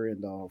took over in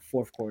the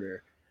fourth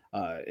quarter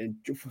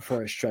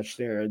for a stretch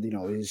there.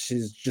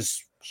 He's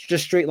just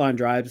straight line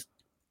drives,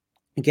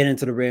 get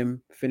into the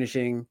rim,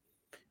 finishing.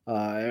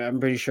 I'm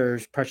pretty sure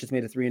Precious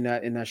made a three in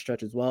that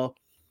stretch as well.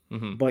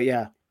 But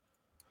yeah,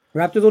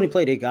 Raptors only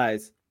played 8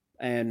 guys,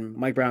 and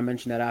Mike Brown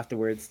mentioned that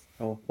afterwards.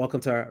 Oh,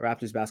 welcome to our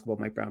Raptors basketball,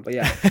 Mike Brown. But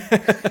yeah,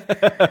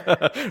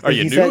 are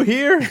you new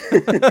here?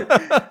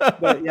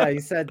 But yeah, he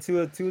said two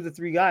of the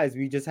 3 guys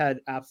we just had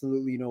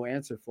absolutely no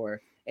answer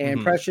for.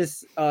 And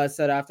Precious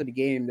said after the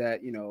game that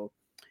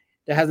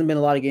there hasn't been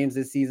a lot of games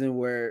this season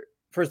where,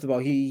 first of all,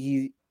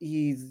 he's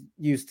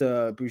used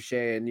to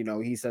Boucher,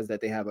 and he says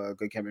that they have a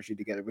good chemistry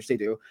together, which they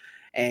do.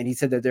 And he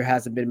said that there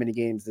hasn't been many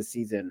games this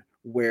season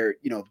where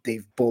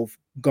they've both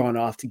gone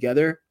off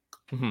together.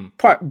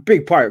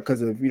 Big part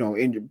because of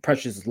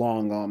Precious'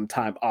 long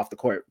time off the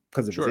court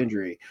because of his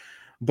injury.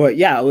 But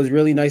yeah, it was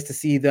really nice to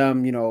see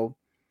them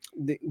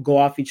go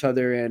off each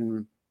other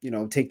and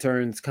take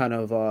turns kind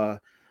of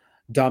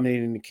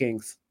dominating the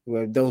Kings.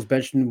 Where those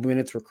bench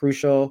minutes were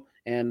crucial,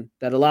 and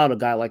that allowed a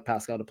guy like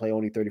Pascal to play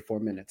only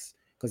 34 minutes.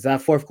 Because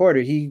that fourth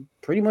quarter, he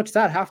pretty much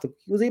he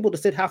was able to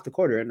sit half the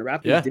quarter, and the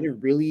Raptors didn't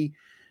really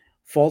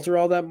falter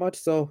all that much.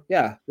 So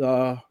yeah,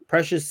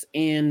 Precious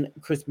and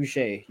Chris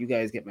Boucher, you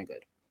guys get my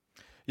good.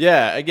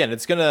 Yeah, again,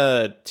 it's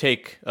gonna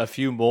take a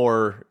few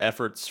more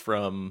efforts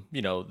from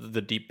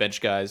the deep bench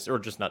guys, or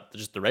just not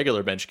just the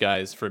regular bench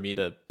guys, for me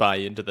to buy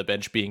into the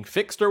bench being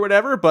fixed or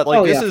whatever. But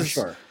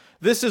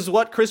this is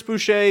what Chris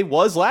Boucher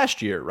was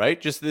last year, right?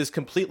 Just this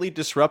completely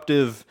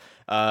disruptive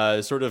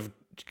sort of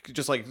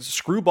just like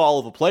screwball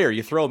of a player.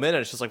 You throw him in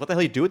and it's just like, what the hell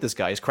do you do with this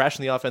guy? He's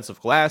crashing the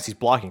offensive glass. He's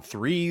blocking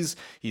threes.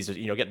 He's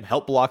getting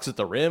help blocks at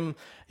the rim.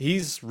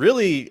 He's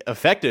really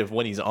effective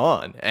when he's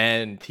on,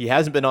 and he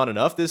hasn't been on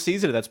enough this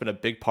season, and that's been a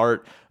big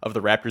part of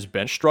the Raptors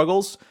bench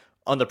struggles.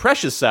 On the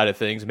Precious side of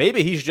things,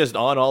 maybe he's just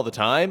on all the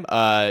time.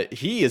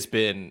 He has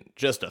been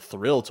just a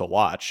thrill to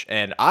watch,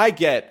 and I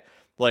get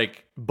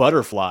like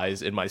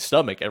butterflies in my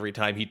stomach every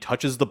time he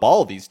touches the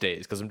ball these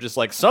days, because I'm just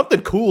like,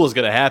 something cool is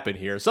going to happen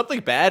here.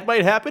 Something bad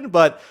might happen,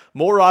 but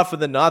more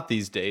often than not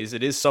these days,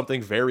 it is something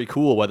very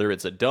cool, whether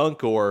it's a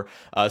dunk or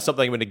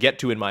something I'm going to get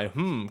to in my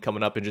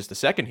coming up in just a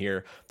second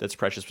here that's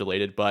Precious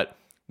related. But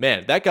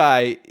man, that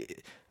guy,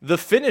 the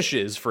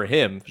finishes for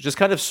him, just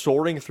kind of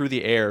soaring through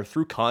the air,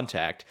 through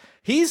contact.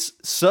 He's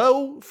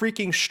so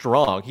freaking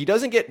strong. He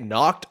doesn't get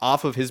knocked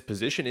off of his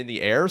position in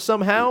the air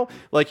somehow.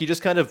 Like, he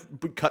just kind of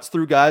cuts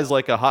through guys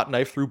like a hot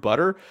knife through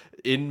butter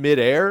in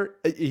midair.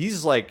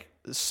 He's like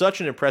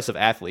such an impressive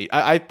athlete.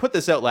 I put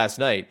this out last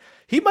night.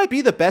 He might be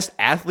the best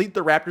athlete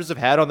the Raptors have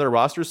had on their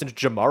roster since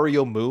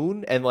Jamario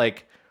Moon. And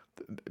like,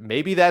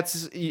 maybe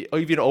that's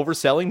even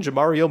overselling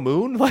Jamario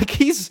Moon. Like,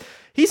 he's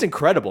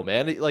incredible,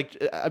 man. Like,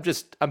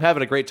 I'm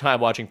having a great time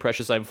watching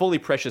Precious. I'm fully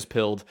Precious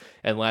pilled,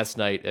 and last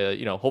night,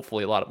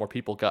 hopefully a lot more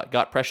people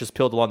got Precious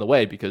pilled along the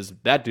way, because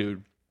that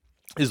dude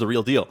is the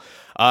real deal.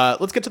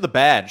 Let's get to the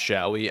bad,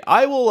 shall we?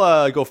 I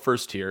will go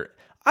first here.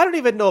 I don't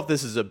even know if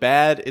this is a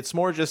bad. It's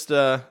more just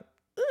it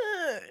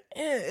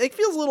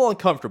feels a little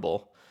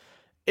uncomfortable.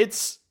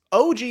 It's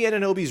OG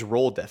Anunoby's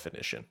role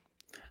definition.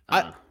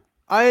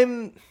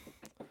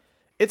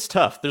 It's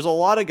tough. There's a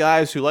lot of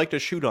guys who like to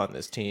shoot on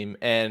this team,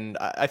 and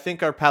I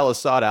think our pal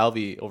Assad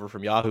Alvi over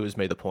from Yahoo has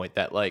made the point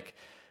that, like,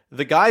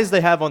 the guys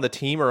they have on the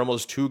team are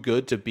almost too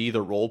good to be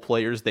the role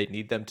players they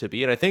need them to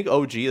be, and I think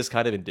OG is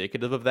kind of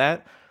indicative of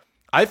that.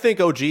 I think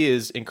OG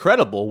is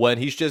incredible when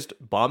he's just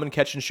bomb and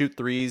catch and shoot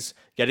threes,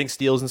 getting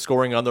steals and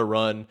scoring on the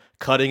run,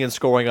 cutting and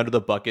scoring under the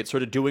bucket,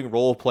 sort of doing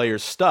role player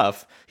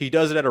stuff. He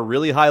does it at a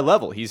really high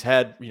level. He's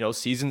had,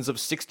 seasons of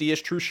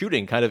 60-ish true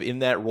shooting, kind of in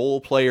that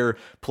role player,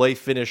 play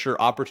finisher,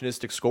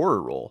 opportunistic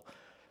scorer role.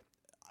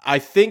 I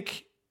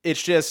think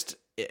it's just,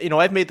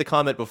 I've made the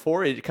comment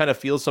before, it kind of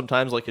feels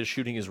sometimes like his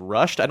shooting is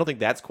rushed. I don't think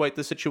that's quite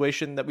the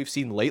situation that we've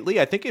seen lately.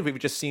 I think if we've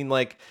just seen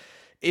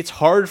it's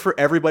hard for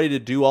everybody to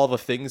do all the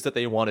things that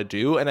they want to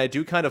do. And I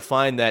do kind of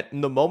find that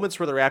in the moments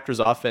where the Raptors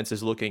offense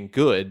is looking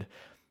good,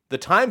 the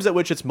times at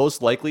which it's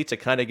most likely to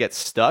kind of get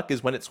stuck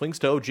is when it swings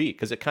to OG,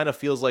 because it kind of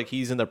feels like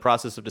he's in the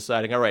process of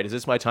deciding, all right, is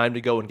this my time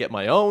to go and get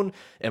my own?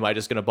 Am I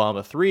just going to bomb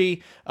a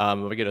three?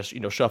 Am I going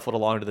to, shuffle it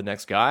along to the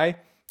next guy?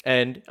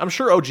 And I'm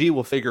sure OG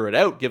will figure it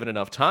out given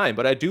enough time,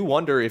 but I do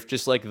wonder if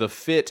just the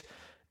fit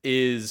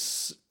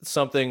is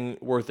something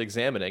worth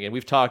examining. And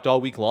we've talked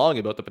all week long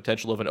about the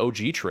potential of an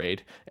OG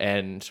trade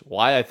and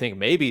why I think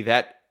maybe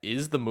that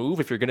is the move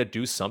if you're going to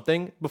do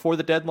something before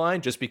the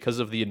deadline, just because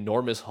of the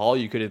enormous haul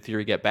you could in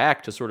theory get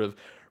back to sort of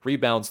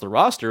rebalance the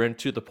roster. And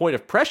to the point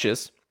of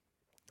Precious,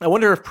 I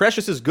wonder if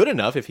Precious is good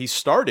enough, if he's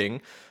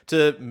starting,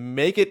 to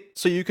make it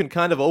so you can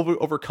kind of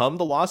overcome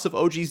the loss of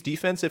OG's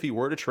defense if he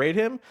were to trade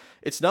him.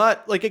 It's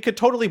not it could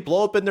totally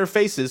blow up in their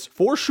faces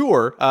for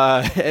sure,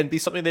 and be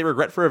something they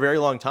regret for a very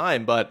long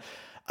time. But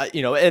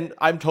and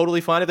I'm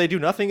totally fine if they do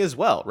nothing as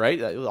well,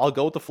 right? I'll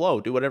go with the flow,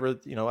 do whatever,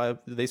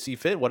 they see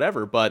fit,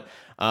 whatever. But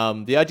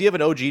the idea of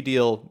an OG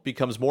deal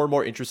becomes more and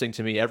more interesting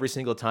to me every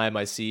single time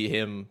I see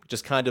him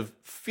just kind of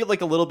feel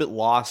like a little bit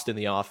lost in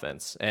the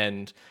offense.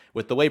 And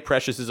with the way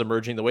Precious is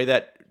emerging, the way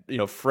that,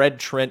 Fred,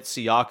 Trent,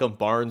 Siakam,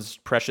 Barnes,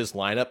 Precious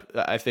lineup,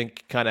 I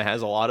think kind of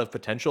has a lot of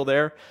potential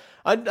there.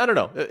 I don't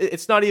know.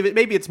 It's not even,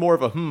 maybe it's more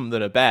of a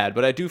than a bad,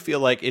 but I do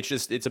feel like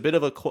it's a bit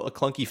of a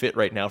clunky fit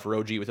right now for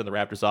OG within the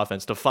Raptors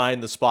offense to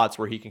find the spots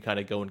where he can kind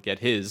of go and get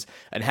his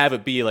and have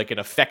it be like an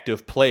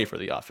effective play for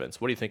the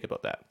offense. What do you think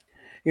about that?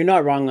 You're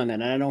not wrong on that.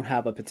 And I don't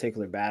have a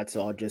particular bad,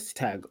 so I'll just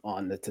tag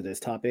on to this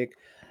topic.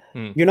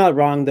 You're not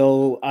wrong,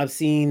 though. I've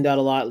seen that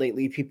a lot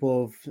lately.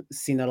 People have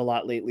seen that a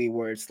lot lately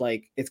where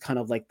it's kind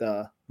of like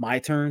the my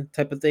turn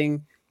type of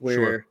thing where,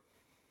 sure.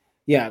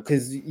 Yeah,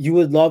 because you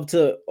would love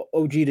to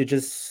OG to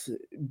just,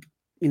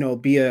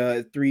 be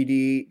a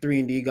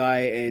 3-and-D guy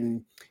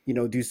and,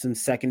 do some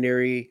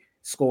secondary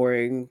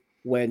scoring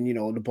when,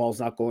 the ball's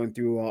not going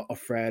through a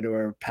Fred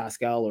or a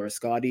Pascal or a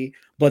Scotty.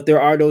 But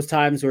there are those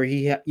times where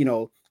he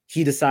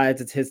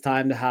decides it's his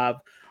time to have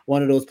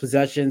one of those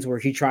possessions where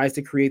he tries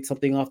to create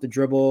something off the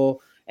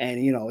dribble and,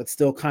 it's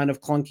still kind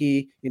of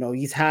clunky.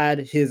 He's had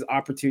his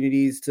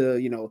opportunities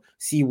to,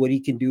 see what he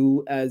can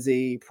do as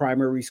a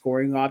primary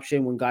scoring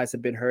option when guys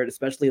have been hurt,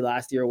 especially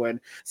last year when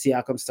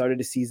Siakam started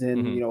the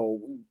season,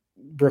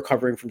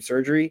 recovering from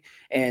surgery.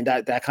 And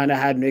that kind of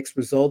had mixed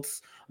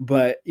results.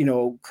 But,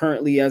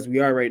 currently as we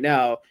are right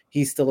now,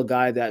 he's still a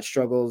guy that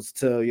struggles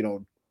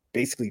to,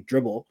 basically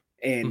dribble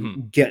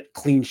and get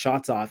clean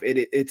shots off.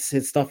 It's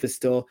his stuff is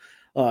still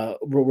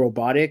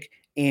robotic,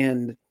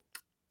 and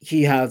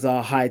he has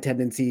a high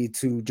tendency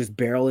to just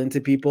barrel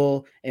into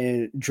people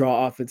and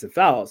draw offensive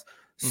fouls.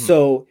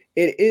 So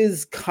it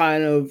is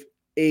kind of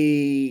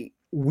a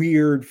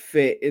weird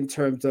fit in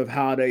terms of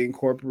how to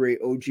incorporate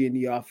OG in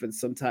the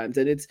offense sometimes.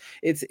 And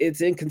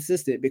it's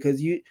inconsistent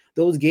because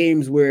those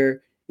games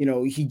where,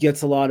 he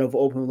gets a lot of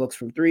open looks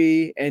from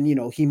three and,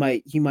 he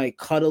might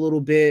cut a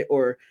little bit,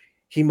 or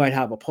he might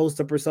have a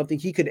post up or something.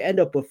 He could end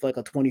up with like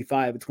a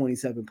 25 or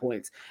 27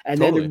 points.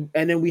 And totally.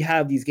 then we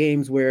have these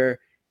games where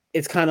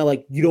it's kind of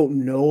like you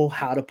don't know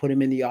how to put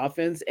him in the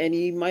offense, and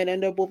he might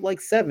end up with like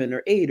 7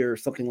 or 8 or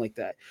something like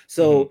that.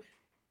 So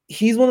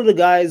he's one of the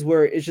guys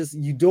where it's just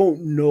you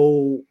don't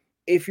know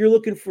if you're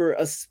looking for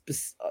a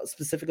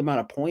specific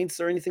amount of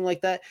points or anything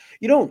like that.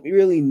 You don't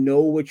really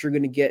know what you're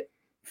going to get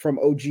from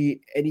OG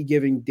any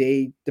given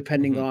day,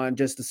 depending on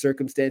just the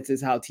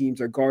circumstances, how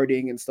teams are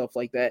guarding and stuff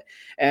like that.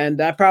 And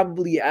that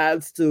probably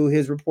adds to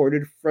his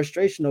reported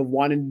frustration of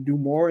wanting to do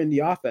more in the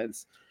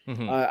offense.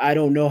 I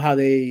don't know how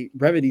they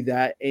remedy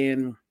that.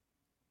 And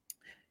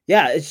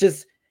yeah, it's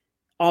just,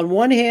 on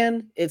one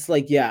hand, it's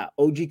like, yeah,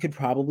 OG could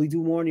probably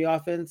do more in the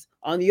offense.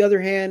 On the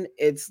other hand,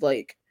 it's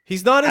like,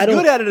 he's not as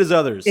good at it as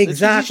others.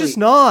 Exactly. He's just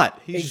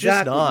not. He's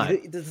just not.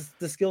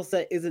 The skill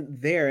set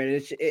isn't there,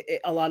 and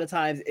a lot of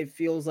times it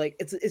feels like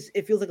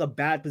it feels like a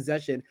bad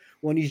possession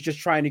when he's just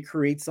trying to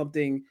create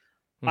something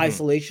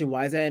isolation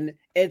wise, and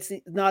it's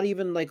not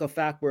even like a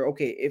fact where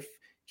if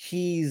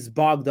he's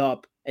bogged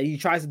up and he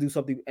tries to do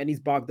something and he's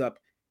bogged up,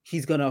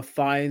 he's gonna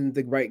find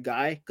the right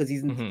guy because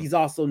he's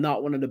also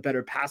not one of the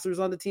better passers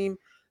on the team.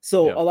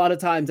 So a lot of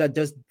times that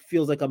just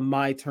feels like a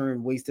my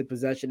turn wasted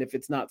possession if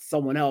it's not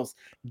someone else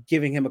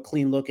giving him a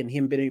clean look and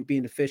him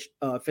being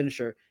the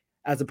finisher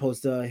as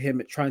opposed to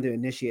him trying to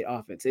initiate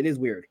offense. It is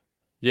weird.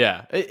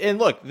 Yeah. And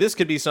look, this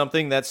could be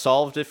something that's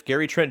solved if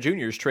Gary Trent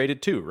Jr. is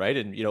traded too, right?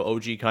 And,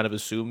 OG kind of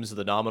assumes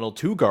the nominal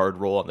 2-guard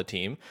role on the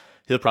team.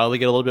 He'll probably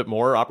get a little bit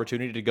more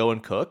opportunity to go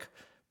and cook.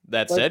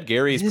 That said,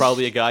 Gary's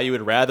probably a guy you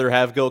would rather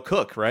have go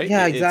cook, right?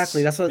 Yeah,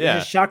 exactly. That's what yeah.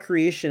 his shot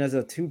creation as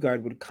a 2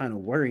 guard would kind of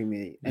worry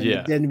me. And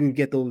Yeah. then we would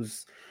get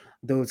those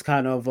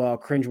kind of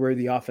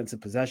cringeworthy offensive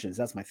possessions.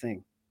 That's my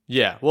thing.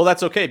 Yeah, well,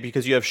 that's okay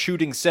because you have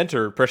shooting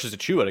center Precious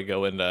Achiuwa to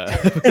go and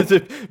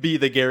to be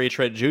the Gary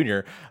Trent Jr.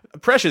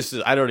 Precious,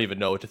 I don't even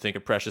know what to think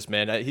of Precious,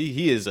 man.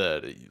 He's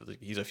a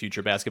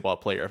future basketball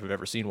player if I've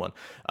ever seen one.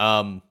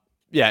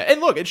 Yeah,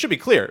 and look, it should be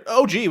clear.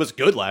 OG was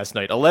good last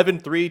night. 11,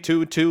 3,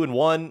 2, 2, and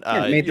 1.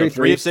 Made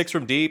 3 of 6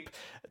 from deep.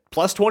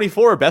 Plus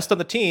 24, best on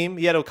the team.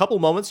 He had a couple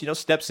moments,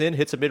 steps in,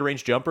 hits a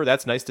mid-range jumper.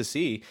 That's nice to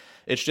see.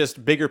 It's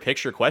just bigger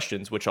picture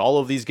questions, which all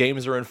of these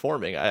games are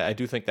informing. I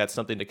do think that's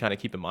something to kind of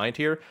keep in mind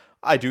here.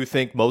 I do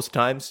think most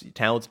times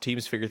talented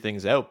teams figure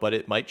things out, but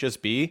it might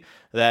just be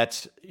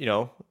that,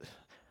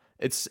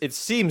 it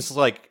seems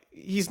like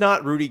he's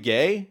not Rudy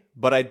Gay,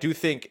 but I do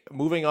think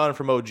moving on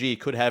from OG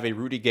could have a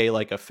Rudy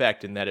Gay-like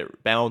effect in that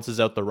it balances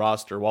out the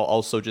roster while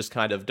also just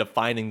kind of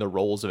defining the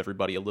roles of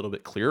everybody a little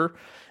bit clearer.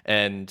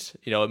 And,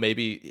 it may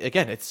be,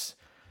 again,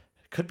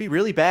 could be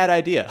really bad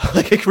idea.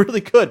 Like it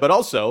really could, but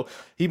also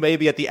he may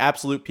be at the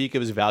absolute peak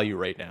of his value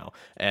right now.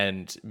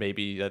 And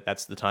maybe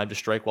that's the time to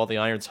strike while the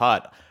iron's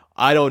hot.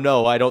 I don't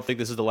know. I don't think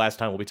this is the last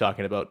time we'll be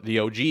talking about the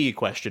OG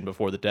question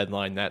before the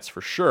deadline. That's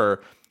for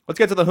sure. Let's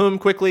get to the whom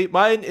quickly.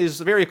 Mine is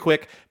very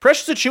quick.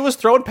 Precious Achiuwa's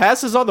throwing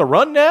passes on the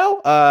run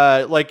now,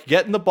 like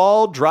getting the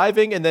ball,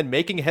 driving, and then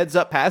making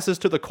heads-up passes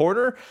to the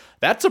corner.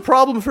 That's a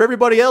problem for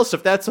everybody else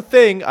if that's a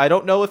thing. I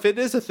don't know if it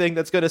is a thing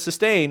that's going to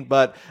sustain,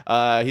 but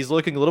he's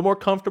looking a little more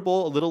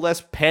comfortable, a little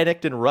less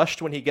panicked and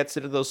rushed when he gets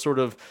into those sort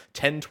of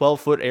 10,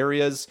 12-foot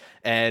areas.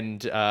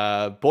 And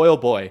boy, oh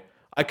boy,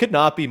 I could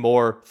not be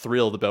more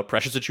thrilled about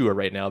Precious Achiuwa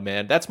right now,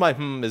 man. That's my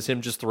is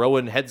him just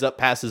throwing heads-up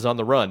passes on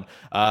the run.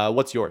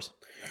 What's yours?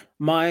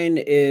 Mine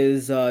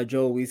is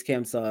Joe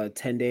Wieskamp's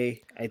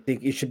 10-day. I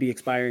think it should be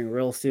expiring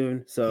real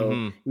soon.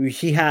 So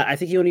I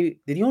think he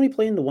only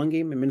play in the one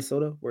game in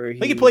Minnesota where I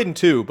think he played in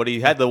 2, but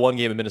he had the one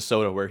game in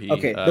Minnesota where he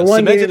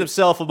cemented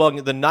himself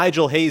among the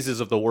Nigel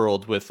Hayeses of the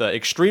world with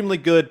extremely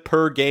good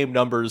per game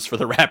numbers for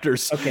the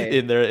Raptors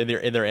in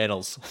their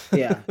annals.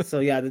 Yeah. So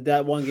yeah,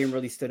 that one game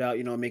really stood out.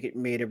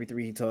 Made every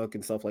 3 he took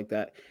and stuff like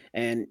that.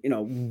 And the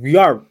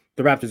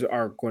Raptors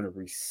are going to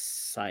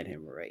re-sign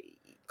him, right?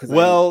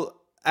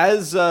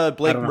 As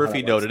Blake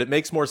Murphy noted, it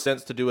makes more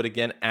sense to do it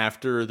again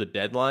after the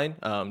deadline,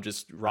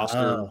 just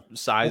roster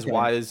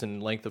size-wise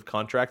and length of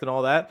contract and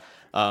all that.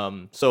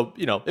 So,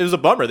 it was a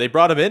bummer. They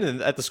brought him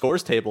in at the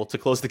scores table to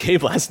close the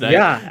game last night.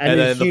 Yeah, and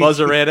then the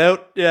buzzer ran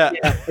out. Yeah.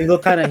 He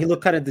looked kind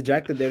of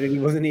dejected there, and he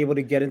wasn't able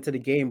to get into the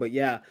game. But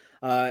yeah,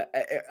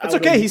 it's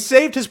okay. He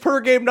saved his per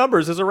game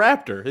numbers as a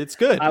Raptor. It's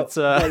good.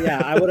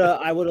 I would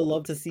have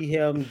loved to see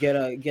him get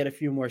a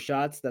few more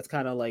shots. That's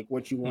kind of like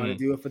what you want to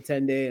do for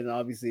 10-day, and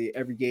obviously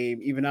every game.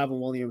 Even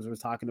Alvin Williams was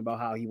talking about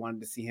how he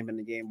wanted to see him in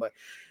the game, but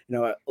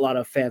a lot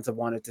of fans have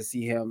wanted to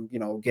see him,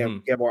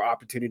 get more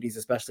opportunities,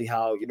 especially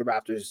how the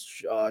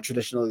Raptors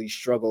traditionally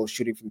struggle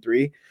shooting from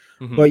 3.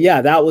 But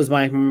yeah, that was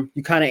my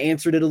you kind of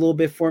answered it a little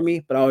bit for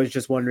me, but I was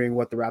just wondering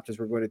what the Raptors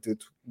were going to do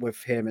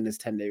with him in his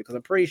 10-day, because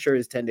I'm pretty sure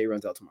his 10-day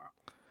runs out tomorrow.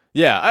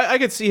 Yeah, I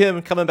could see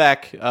him coming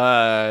back,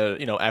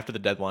 after the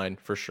deadline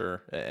for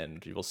sure,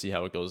 and we'll see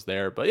how it goes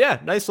there. But yeah,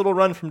 nice little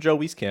run from Joe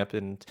Wieskamp,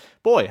 and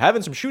boy,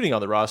 having some shooting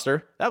on the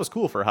roster, that was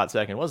cool for a hot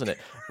second, wasn't it?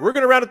 We're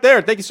going to round it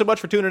there. Thank you so much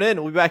for tuning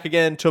in. We'll be back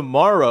again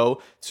tomorrow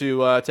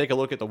to take a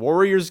look at the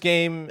Warriors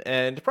game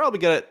and probably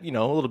get a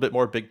little bit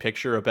more big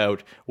picture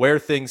about where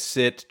things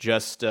sit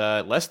just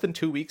less than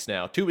 2 weeks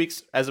now. 2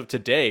 weeks as of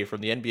today from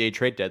the NBA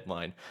trade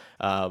deadline.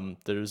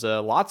 There's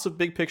lots of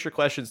big picture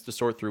questions to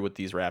sort through with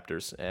these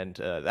Raptors, and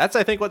that's,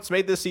 I think, what's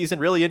made this season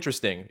really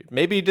interesting.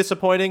 Maybe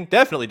disappointing,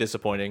 definitely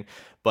disappointing,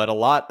 but a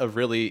lot of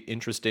really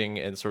interesting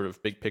and sort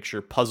of big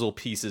picture puzzle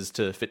pieces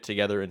to fit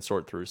together and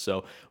sort through.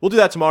 So we'll do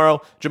that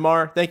tomorrow.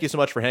 Jamar, thank you so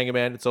much for hanging,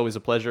 man. It's always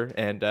a pleasure.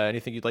 And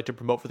anything you'd like to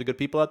promote for the good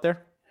people out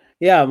there?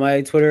 Yeah,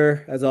 my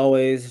Twitter, as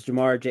always,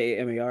 Jamar,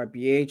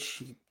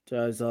 JAMARBH.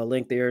 There's a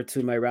link there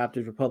to my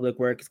Raptors Republic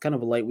work. It's kind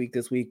of a light week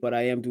this week, but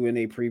I am doing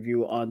a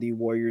preview on the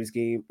Warriors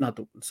game. Not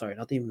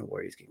even the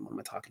Warriors game. What am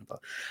I talking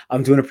about?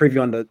 I'm doing a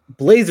preview on the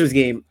Blazers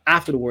game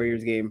after the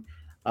Warriors game.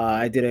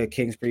 I did a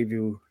Kings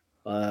preview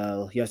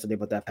yesterday,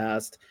 but that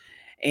passed.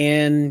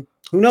 And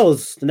who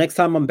knows? The next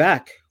time I'm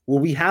back, will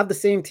we have the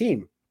same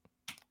team?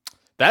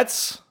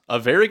 That's a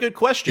very good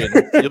question.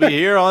 You'll be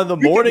here on the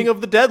morning of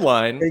the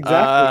deadline.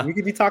 Exactly. We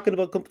could be talking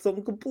about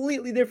something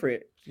completely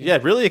different. Yeah,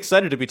 really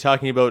excited to be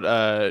talking about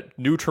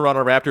new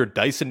Toronto Raptor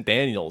Dyson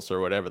Daniels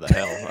or whatever the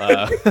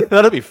hell.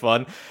 That'll be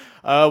fun.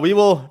 We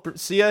will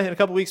see you in a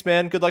couple weeks,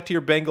 man. Good luck to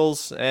your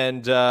Bengals,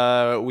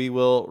 and we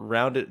will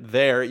round it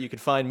there. You can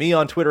find me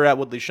on Twitter at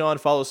WoodleySean.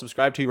 Follow,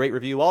 subscribe to, rate,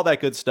 review, all that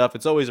good stuff.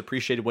 It's always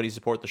appreciated when you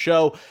support the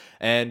show.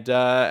 And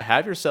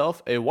have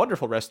yourself a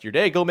wonderful rest of your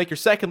day. Go make your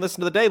second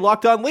listen to the day.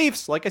 Locked On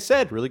Leafs. Like I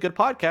said, really good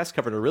podcast,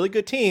 covering a really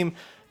good team.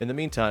 In the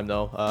meantime,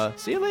 though,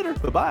 see you later.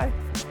 Bye-bye.